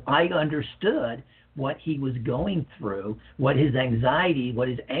because I understood what he was going through, what his anxiety, what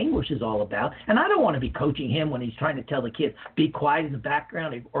his anguish is all about. And I don't want to be coaching him when he's trying to tell the kids, be quiet in the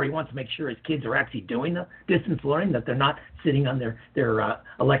background, or he wants to make sure his kids are actually doing the distance learning, that they're not sitting on their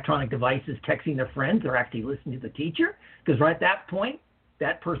electronic devices texting their friends, they're actually listening to the teacher. Because right at that point,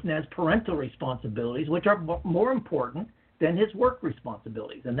 that person has parental responsibilities, which are more important than his work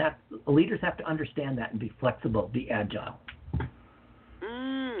responsibilities. And that leaders have to understand that and be flexible, be agile.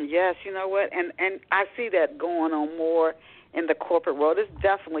 Yes, you know what, and I see that going on more in the corporate world. It's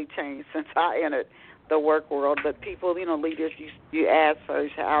definitely changed since I entered the work world. But people, leaders, you ask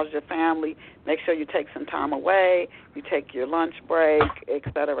first, how's your family? Make sure you take some time away. You take your lunch break, et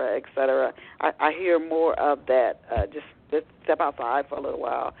cetera, et cetera. I hear more of that. Just step outside for a little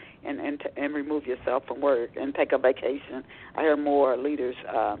while and remove yourself from work and take a vacation. I hear more leaders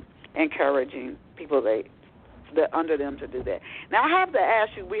encouraging people under them to do that. Now, I have to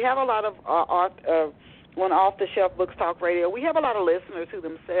ask you, we have a lot of on Off the Shelf Books Talk Radio, we have a lot of listeners who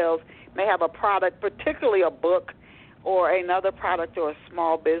themselves may have a product, particularly a book or another product or a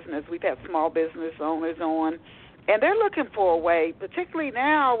small business. We've had small business owners on, and they're looking for a way, particularly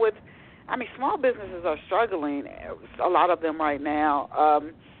now small businesses are struggling, a lot of them right now,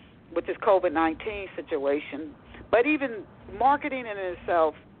 with this COVID-19 situation. But even marketing in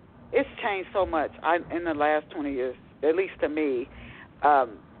itself, it's changed so much in the last 20 years, at least to me.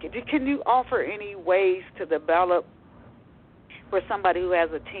 Can you offer any ways to develop for somebody who has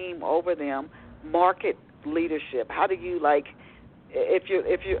a team over them market leadership? How do you if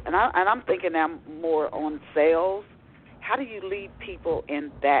you and I'm thinking now more on sales. How do you lead people in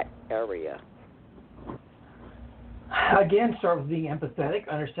that area? Again, start with being empathetic,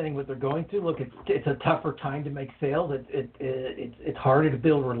 understanding what they're going through. Look, it's a tougher time to make sales. It's harder to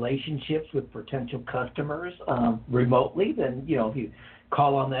build relationships with potential customers remotely than if you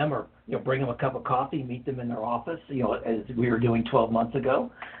call on them or bring them a cup of coffee, meet them in their office. As we were doing 12 months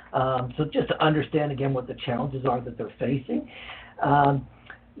ago. So just to understand again what the challenges are that they're facing.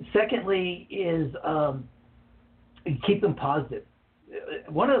 Secondly, is keep them positive.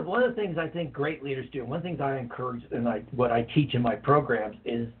 One of the things I think great leaders do, one of the things I encourage and what I teach in my programs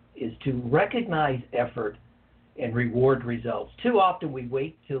is to recognize effort and reward results. Too often we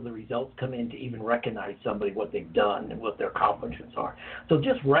wait till the results come in to even recognize somebody, what they've done and what their accomplishments are. So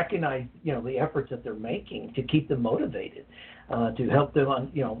just recognize, the efforts that they're making to keep them motivated, to help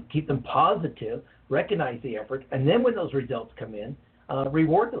them keep them positive, recognize the effort, and then when those results come in,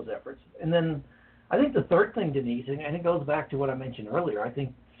 reward those efforts. And then I think the third thing, Denise, and it goes back to what I mentioned earlier, I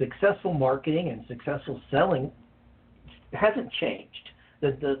think successful marketing and successful selling hasn't changed.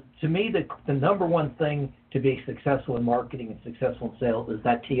 To me, the number one thing to be successful in marketing and successful in sales is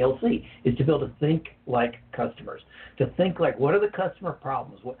that TLC, is to be able to think like customers, to think like what are the customer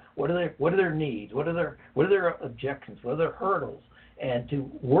problems, what are their needs, what are their objections, what are their hurdles, and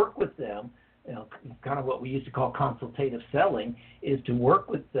to work with them. Kind of what we used to call consultative selling, is to work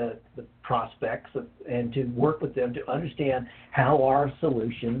with the prospects and to work with them to understand how our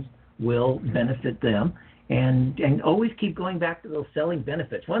solutions will benefit them, and always keep going back to those selling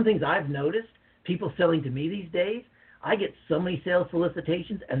benefits. One of the things I've noticed, people selling to me these days, I get so many sales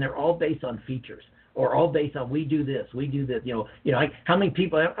solicitations, and they're all based on features. or all based on we do this. How many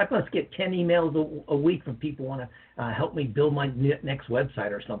people? I must get 10 emails a week from people want to help me build my next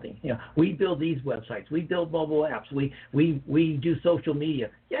website or something. We build these websites. We build mobile apps. We do social media.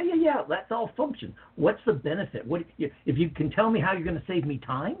 Yeah. That's all function. What's the benefit? If you can tell me how you're going to save me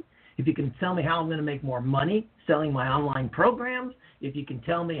time, if you can tell me how I'm going to make more money selling my online programs, if you can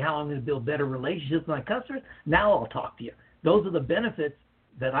tell me how I'm going to build better relationships with my customers, now I'll talk to you. Those are the benefits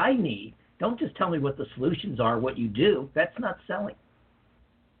that I need. Don't just tell me what the solutions are, what you do. That's not selling.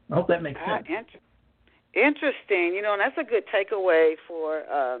 I hope that makes sense. Interesting. And that's a good takeaway for,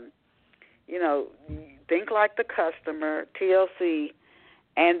 think like the customer, TLC,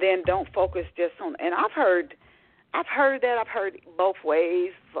 and then don't focus just on, and I've heard both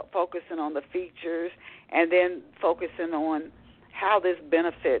ways, focusing on the features and then focusing on how this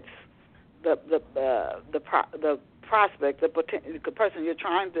benefits the prospect, the person you're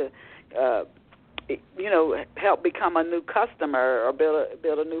trying to, help become a new customer or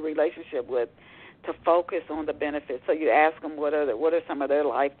build a new relationship with, to focus on the benefits. So you ask them what are some of their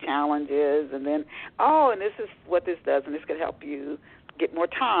life challenges, and then, and this is what this does, and this could help you get more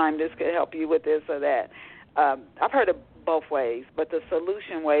time. This could help you with this or that. I've heard it both ways, but the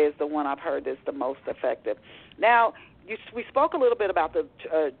solution way is the one I've heard is the most effective. Now, we spoke a little bit about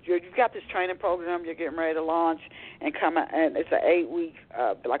you've got this training program you're getting ready to launch, and it's an 8-week,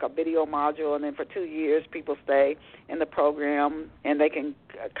 like a video module, and then for 2 years people stay in the program, and they can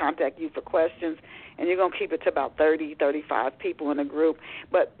contact you for questions, and you're going to keep it to about 30, 35 people in a group.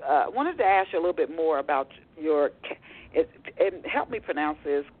 But I wanted to ask you a little bit more about and help me pronounce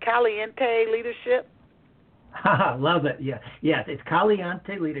this, Caliente Leadership? Love it. Yeah. Yes, it's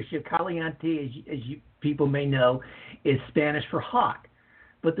Caliente Leadership. Caliente, as you people may know, is Spanish for hot.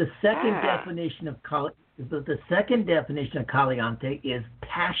 But the second definition of caliente is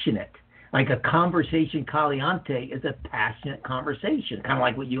passionate. Like a conversation, caliente is a passionate conversation, kind of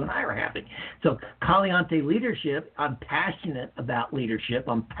like what you and I are having. So caliente leadership, I'm passionate about leadership.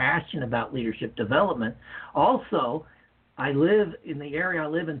 I'm passionate about leadership development. Also, I live in the area I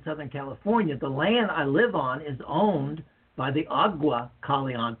live in, Southern California. The land I live on is owned by the Agua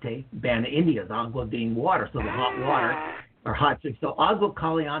Caliente Band of Indians, agua being water, so the hot water or hot springs. So Agua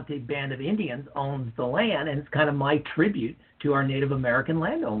Caliente Band of Indians owns the land, and it's kind of my tribute to our Native American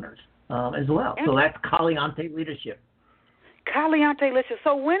landowners as well. So that's Caliente Leadership. Caliente Leadership.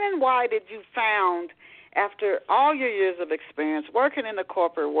 So when and why did you found, after all your years of experience working in the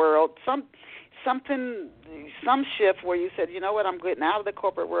corporate world, some shift where you said, you know what, I'm getting out of the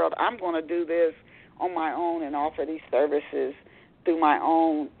corporate world, I'm going to do this on my own and offer these services through my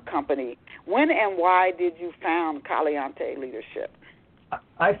own company. When and why did you found Caliente Leadership?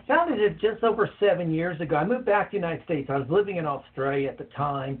 I founded it just over 7 years ago. I moved back to the United States. I was living in Australia at the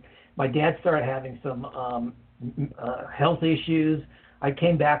time. My dad started having some health issues. I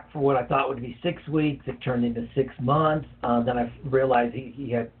came back for what I thought would be 6 weeks. It turned into 6 months. Then I realized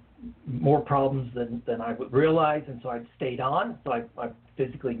he had more problems than I would realize, and so I stayed on. So I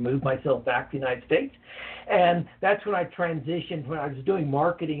physically moved myself back to the United States. And that's when I transitioned, when I was doing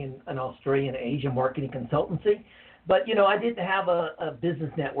marketing in Australia and Asia, marketing consultancy. But, I didn't have a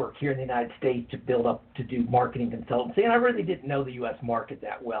business network here in the United States to build up to do marketing consultancy, and I really didn't know the U.S. market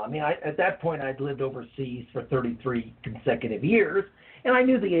that well. I mean, at that point, I'd lived overseas for 33 consecutive years, and I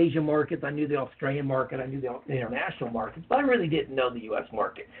knew the Asian markets, I knew the Australian market, I knew the international markets, but I really didn't know the U.S.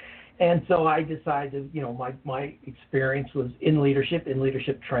 market. And so I decided, my experience was in leadership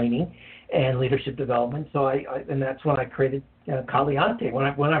training and leadership development. So and that's when I created Caliente. When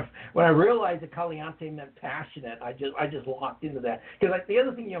I realized that Caliente meant passionate, I just locked into that. Because the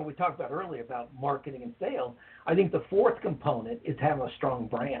other thing, we talked about earlier about marketing and sales, I think the fourth component is having a strong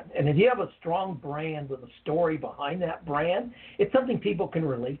brand. And if you have a strong brand with a story behind that brand, it's something people can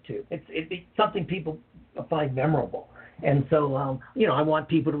relate to. It's something people find memorable. And so, I want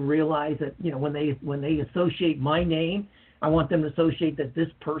people to realize that, when they associate my name, I want them to associate that this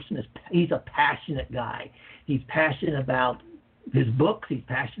person he's a passionate guy. He's passionate about his books. He's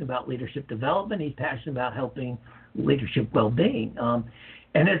passionate about leadership development. He's passionate about helping leadership well-being.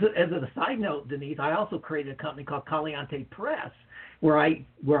 And as a side note, Denise, I also created a company called Caliente Press, where I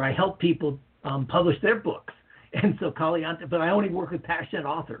help people publish their books. And so Caliente, but I only work with passionate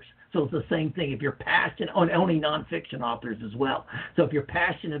authors. So it's the same thing. If you're passionate, only nonfiction authors as well. So if you're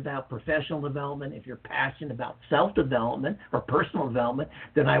passionate about professional development, if you're passionate about self-development or personal development,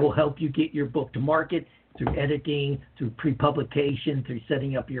 then I will help you get your book to market through editing, through pre-publication, through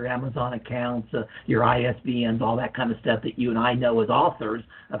setting up your Amazon accounts, your ISBNs, all that kind of stuff that you and I know as authors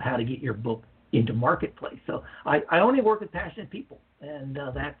of how to get your book into marketplace. So I only work with passionate people. And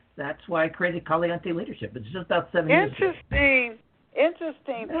that's why I created Caliente Leadership. It's just about 7 years ago.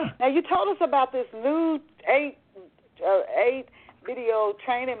 Interesting. Yeah. Now, you told us about this new eight video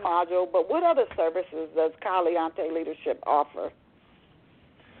training module, but what other services does Caliente Leadership offer?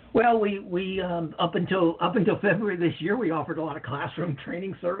 Well, we up until February this year, we offered a lot of classroom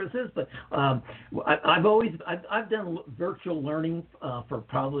training services. But I've done virtual learning for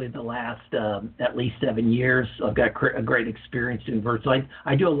probably the last at least 7 years. I've got a great experience doing virtual.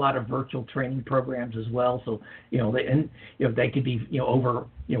 I do a lot of virtual training programs as well. So they could be over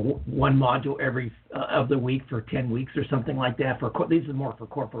one module every of the week for 10 weeks or something like that. These are more for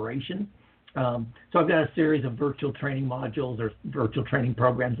corporations. So I've got a series of virtual training modules or virtual training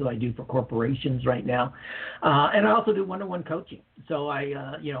programs that I do for corporations right now. And I also do one-on-one coaching. So I,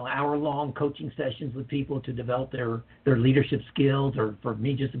 hour-long coaching sessions with people to develop their leadership skills, or for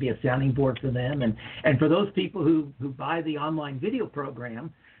me just to be a sounding board for them. And for those people who buy the online video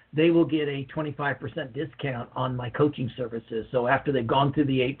program, they will get a 25% discount on my coaching services. So after they've gone through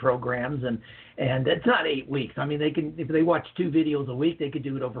the 8 programs, and it's not 8 weeks. I mean, they can, if they watch 2 videos a week, they could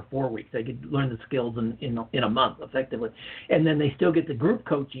do it over 4 weeks. They could learn the skills in a month effectively. And then they still get the group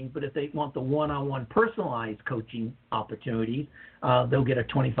coaching, but if they want the one-on-one personalized coaching opportunities, they'll get a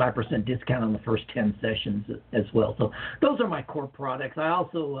 25% discount on the first 10 sessions as well. So those are my core products. I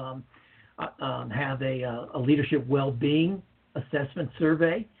also have a leadership well-being assessment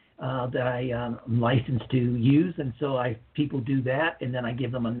survey that I'm licensed to use, and so people do that, and then I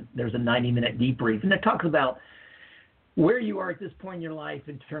give them there's a 90-minute debrief, and it talks about where you are at this point in your life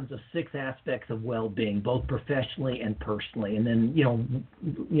in terms of 6 aspects of well-being, both professionally and personally. And then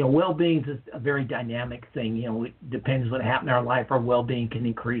well-being is a very dynamic thing. It depends what happened in our life. Our well-being can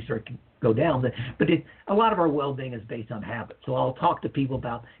increase or it can go down, but a lot of our well-being is based on habits. So I'll talk to people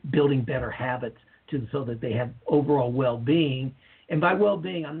about building better habits so that they have overall well-being. And by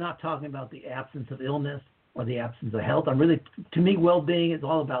well-being, I'm not talking about the absence of illness or the absence of health. To me, well-being is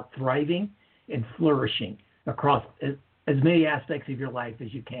all about thriving and flourishing across as many aspects of your life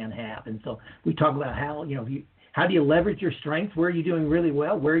as you can have. And so we talk about how do you leverage your strengths? Where are you doing really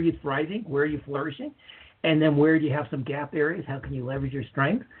well? Where are you thriving? Where are you flourishing? And then where do you have some gap areas? How can you leverage your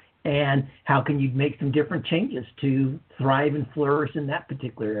strengths? And how can you make some different changes to thrive and flourish in that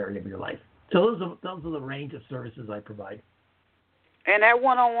particular area of your life? So those are the range of services I provide. And that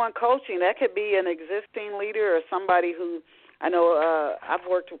one-on-one coaching, that could be an existing leader or somebody who, I know I've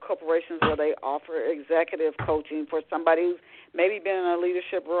worked with corporations where they offer executive coaching for somebody who's maybe been in a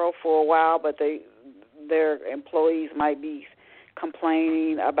leadership role for a while, but their employees might be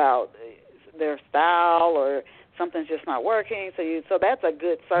complaining about their style or something's just not working. So that's a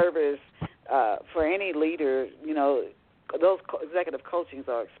good service for any leader. Those executive coachings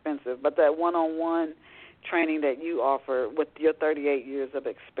are expensive, but that one-on-one training that you offer with your 38 years of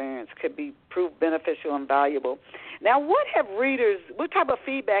experience could be proved beneficial and valuable. Now, what type of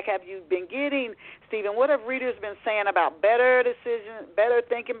feedback have you been getting, Stephen? What have readers been saying about better decisions, better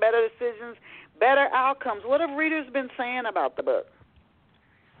thinking, better decisions, better outcomes? What have readers been saying about the book?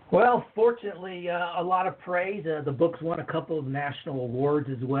 Well, fortunately, a lot of praise. The book's won a couple of national awards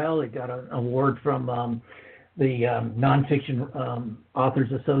as well. It got an award from the Nonfiction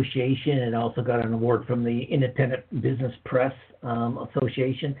Authors Association, and also got an award from the Independent Business Press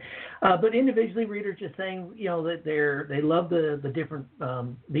Association. But individually, readers just saying, that they love the different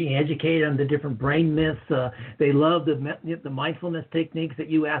being educated on the different brain myths. They love the mindfulness techniques that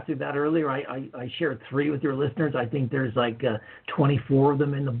you asked about earlier. I shared 3 with your listeners. I think there's like 24 of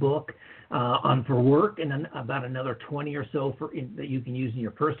them in the book on for work, and then about another 20 or so that you can use in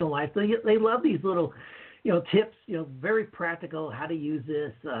your personal life. So they love these little tips, very practical, how to use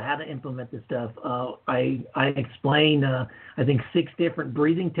this, how to implement this stuff. I explain, I think, 6 different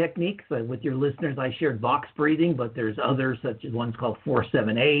breathing techniques. With your listeners, I shared box breathing, but there's others, such as one's called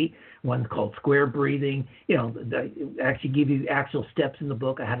 4-7-8, one's called square breathing. They actually give you actual steps in the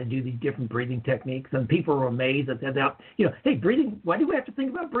book of how to do these different breathing techniques. And people are amazed at that. Hey, breathing, why do we have to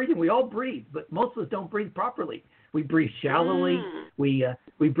think about breathing? We all breathe, but most of us don't breathe properly. We breathe shallowly. We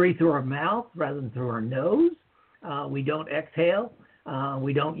breathe through our mouth rather than through our nose. We don't exhale.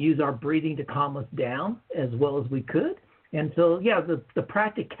 We don't use our breathing to calm us down as well as we could. And so, the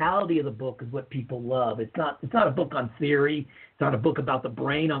practicality of the book is what people love. It's not a book on theory. It's not a book about the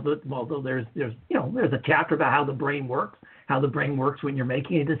brain. Although there's a chapter about how the brain works when you're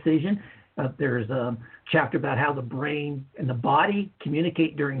making a decision. There's a chapter about how the brain and the body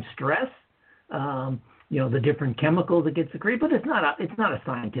communicate during stress. the different chemicals that get secreted, but it's not a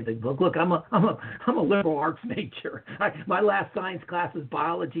scientific book. Look, I'm a liberal arts major. My last science class was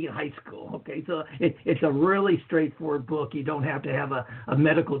biology in high school. Okay, so it's a really straightforward book. You don't have to have a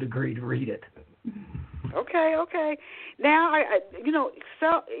medical degree to read it. Okay. Now,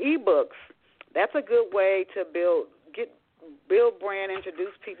 sell ebooks. That's a good way to build brand,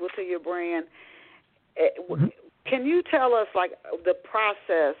 introduce people to your brand. Mm-hmm. Can you tell us, like, the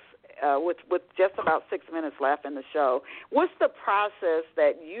process, with just about 6 minutes left in the show, what's the process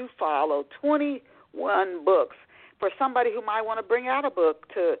that you follow, 21 books, for somebody who might want to bring out a book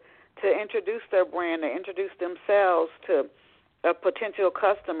to introduce their brand, to introduce themselves to potential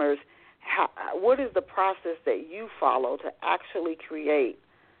customers? What is the process that you follow to actually create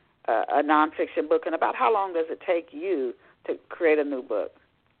a nonfiction book, and about how long does it take you to create a new book?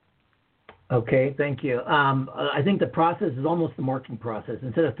 Okay, thank you. I think the process is almost the marketing process.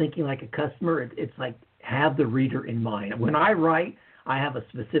 Instead of thinking like a customer, it's like have the reader in mind. When I write, I have a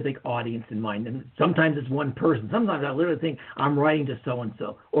specific audience in mind. And sometimes it's one person. Sometimes I literally think I'm writing to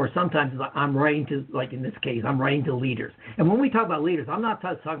so-and-so. Or sometimes I'm writing to, like in this case, I'm writing to leaders. And when we talk about leaders, I'm not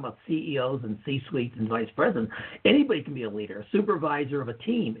talking about CEOs and C-suites and vice presidents. Anybody can be a leader. A supervisor of a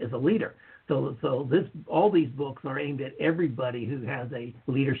team is a leader. So all these books are aimed at everybody who has a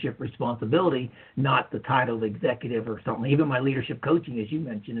leadership responsibility, not the title of executive or something. Even my leadership coaching, as you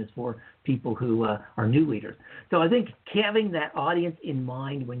mentioned, is for people who are new leaders. So I think having that audience in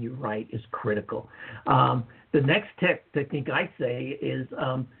mind when you write is critical. The next technique I say is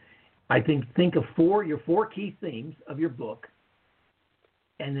think of your four key themes of your book.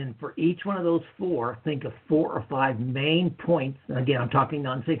 And then for each one of those four, think of 4 or 5 main points. And again, I'm talking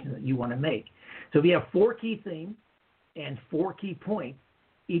nonfiction that you want to make. So if you have 4 key themes and 4 key points,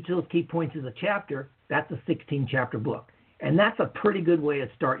 each of those key points is a chapter, that's a 16-chapter book. And that's a pretty good way to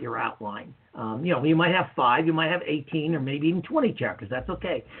start your outline. You might have 5, you might have 18, or maybe even 20 chapters. That's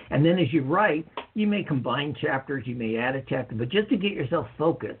okay. And then as you write, you may combine chapters, you may add a chapter. But just to get yourself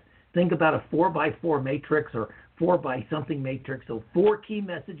focused, think about a 4x4 matrix or 4x-something matrix. So 4 key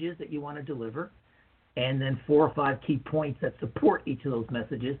messages that you want to deliver, and then 4 or 5 key points that support each of those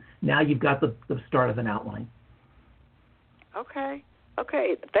messages. Now you've got the start of an outline. Okay.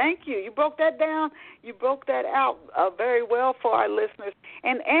 Thank you. You broke that down. You broke that out very well for our listeners.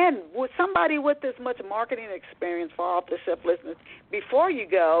 And with somebody with this much marketing experience for off-the-shelf listeners, before you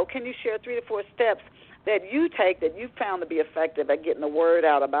go, can you share 3 to 4 steps that you take that you found to be effective at getting the word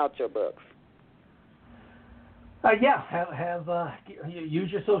out about your books?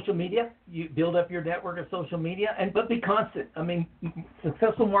 Use your social media. You build up your network of social media, but be constant. I mean,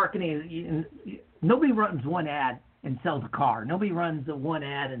 successful marketing. Nobody runs one ad and sells a car. Nobody runs one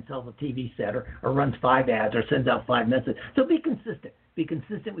ad and sells a TV set, or runs 5 ads or sends out 5 messages. So be consistent. Be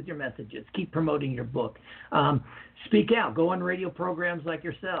consistent with your messages. Keep promoting your book. Speak out. Go on radio programs like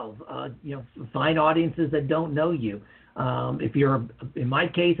yourselves. Find audiences that don't know you. If you're, in my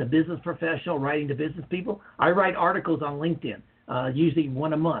case, a business professional writing to business people, I write articles on LinkedIn, usually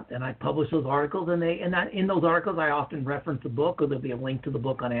 1 a month, and I publish those articles. And in those articles, I often reference the book, or there'll be a link to the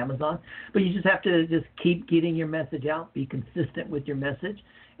book on Amazon. But you just have to just keep getting your message out, be consistent with your message,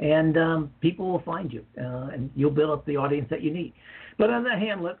 and people will find you, and you'll build up the audience that you need. But on the other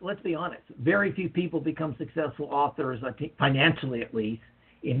hand, let's be honest, very few people become successful authors, I think, financially at least,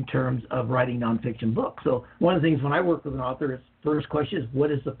 in terms of writing nonfiction books. So one of the things when I work with an author, is first question is, what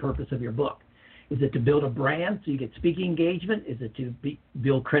is the purpose of your book? Is it to build a brand so you get speaking engagement? Is it to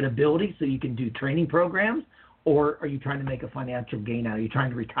build credibility so you can do training programs? Or are you trying to make a financial gain out? Are you trying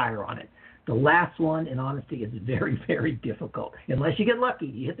to retire on it? The last one, in honesty, is very, very difficult. Unless you get lucky.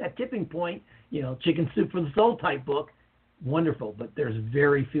 You hit that tipping point, chicken soup for the soul type book, wonderful. But there's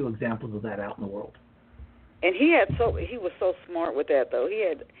very few examples of that out in the world. And he was so smart with that, though.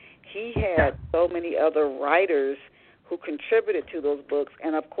 He had so many other writers who contributed to those books,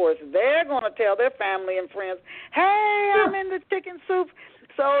 and of course they're going to tell their family and friends, "Hey, I'm in the chicken soup."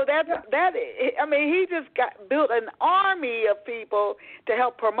 So he just built an army of people to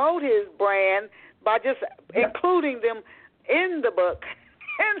help promote his brand by just including them in the book.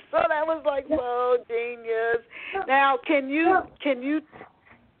 And so that was like, whoa, genius. Now, can you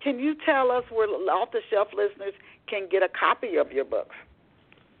tell us where off-the-shelf listeners can get a copy of your books?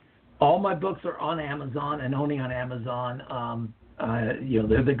 All my books are on Amazon and only on Amazon.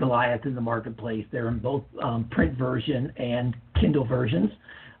 They're the Goliath in the marketplace. They're in both print version and Kindle versions.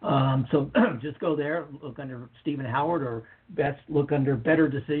 So just go there, look under Stephen Howard, or look under Better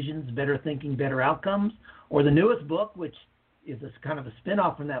Decisions, Better Thinking, Better Outcomes. Or the newest book, which is kind of a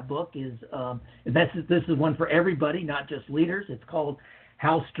spin-off from that book, is this is one for everybody, not just leaders. It's called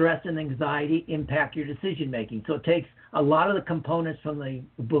How Stress and Anxiety Impact Your Decision Making. So it takes a lot of the components from the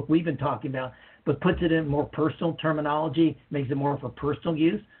book we've been talking about, but puts it in more personal terminology, makes it more of a personal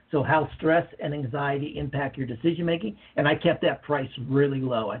use. So How Stress and Anxiety Impact Your Decision Making. And I kept that price really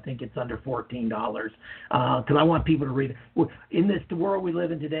low. I think it's under $14 because I want people to read it. In this world we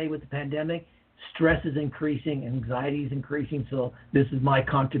live in today with the pandemic, stress is increasing, anxiety is increasing. So this is my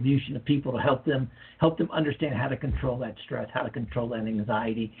contribution to people to help them understand how to control that stress, how to control that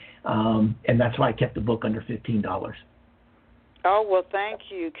anxiety. And that's why I kept the book under $15. Oh, well, thank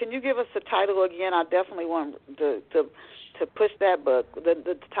you. Can you give us the title again? I definitely want to push that book.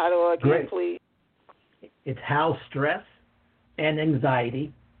 The title again, Great. Please. It's How Stress and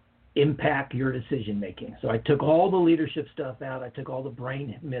Anxiety Impact Your Decision Making. So I took all the leadership stuff out. I took all the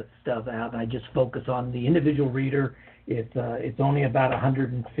brain myth stuff out. And I just focus on the individual reader. It's only about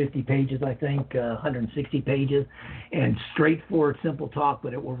 150 pages, I think, 160 pages, and straightforward, simple talk.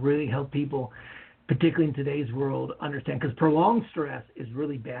 But it will really help people, particularly in today's world, understand, because prolonged stress is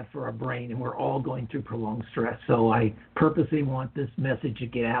really bad for our brain, and we're all going through prolonged stress. So I purposely want this message to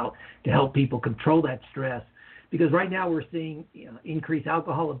get out to help people control that stress, because right now we're seeing increased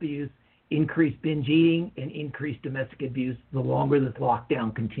alcohol abuse, increased binge eating, and increased domestic abuse the longer this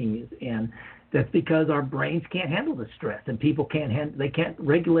lockdown continues. And that's because our brains can't handle the stress, and people can't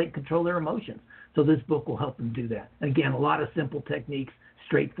regulate and control their emotions. So this book will help them do that. Again, a lot of simple techniques,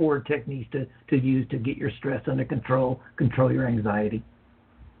 straightforward techniques to use to get your stress under control your anxiety.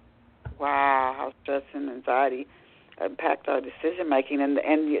 Wow, how stress and anxiety impact our decision making, and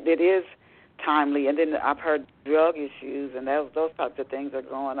it is timely. And then I've heard drug issues and those types of things are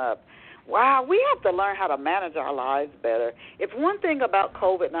going up. Wow, we have to learn how to manage our lives better. If one thing about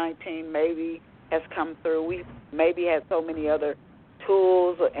COVID-19 maybe has come through, we maybe had so many other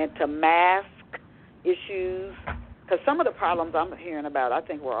tools and to mask issues. Because some of the problems I'm hearing about, I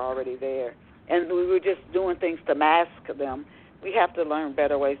think we're already there. And we were just doing things to mask them. We have to learn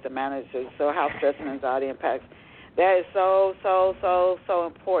better ways to manage it. So how stress and anxiety impacts. That is so, so, so, so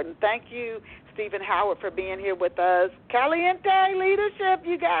important. Thank you, Stephen Howard, for being here with us. Caliente Leadership,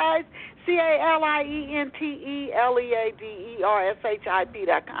 you guys.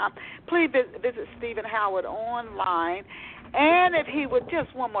 CalienteLeadership.com. Please visit Stephen Howard online. And if he would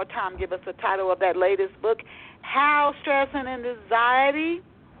just one more time give us the title of that latest book, How Stress and Anxiety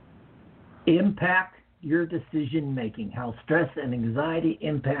Impact Your Decision Making. How Stress and Anxiety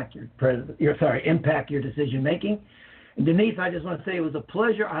impact your decision making. And Denise, I just want to say it was a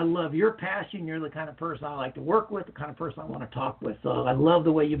pleasure. I love your passion. You're the kind of person I like to work with, the kind of person I want to talk with. So I love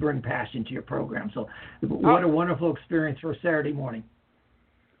the way you bring passion to your program. So what a wonderful experience for a Saturday morning.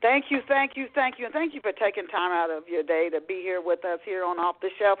 Thank you. And thank you for taking time out of your day to be here with us here on Off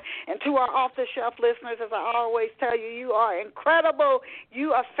the Shelf. And to our Off the Shelf listeners, as I always tell you, you are incredible.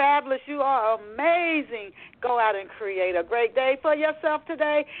 You are fabulous. You are amazing. Go out and create a great day for yourself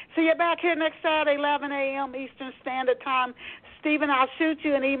today. See you back here next Saturday, 11 a.m. Eastern Standard Time. Stephen, I'll shoot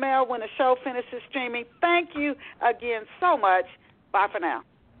you an email when the show finishes streaming. Thank you again so much. Bye for now.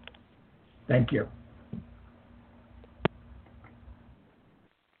 Thank you.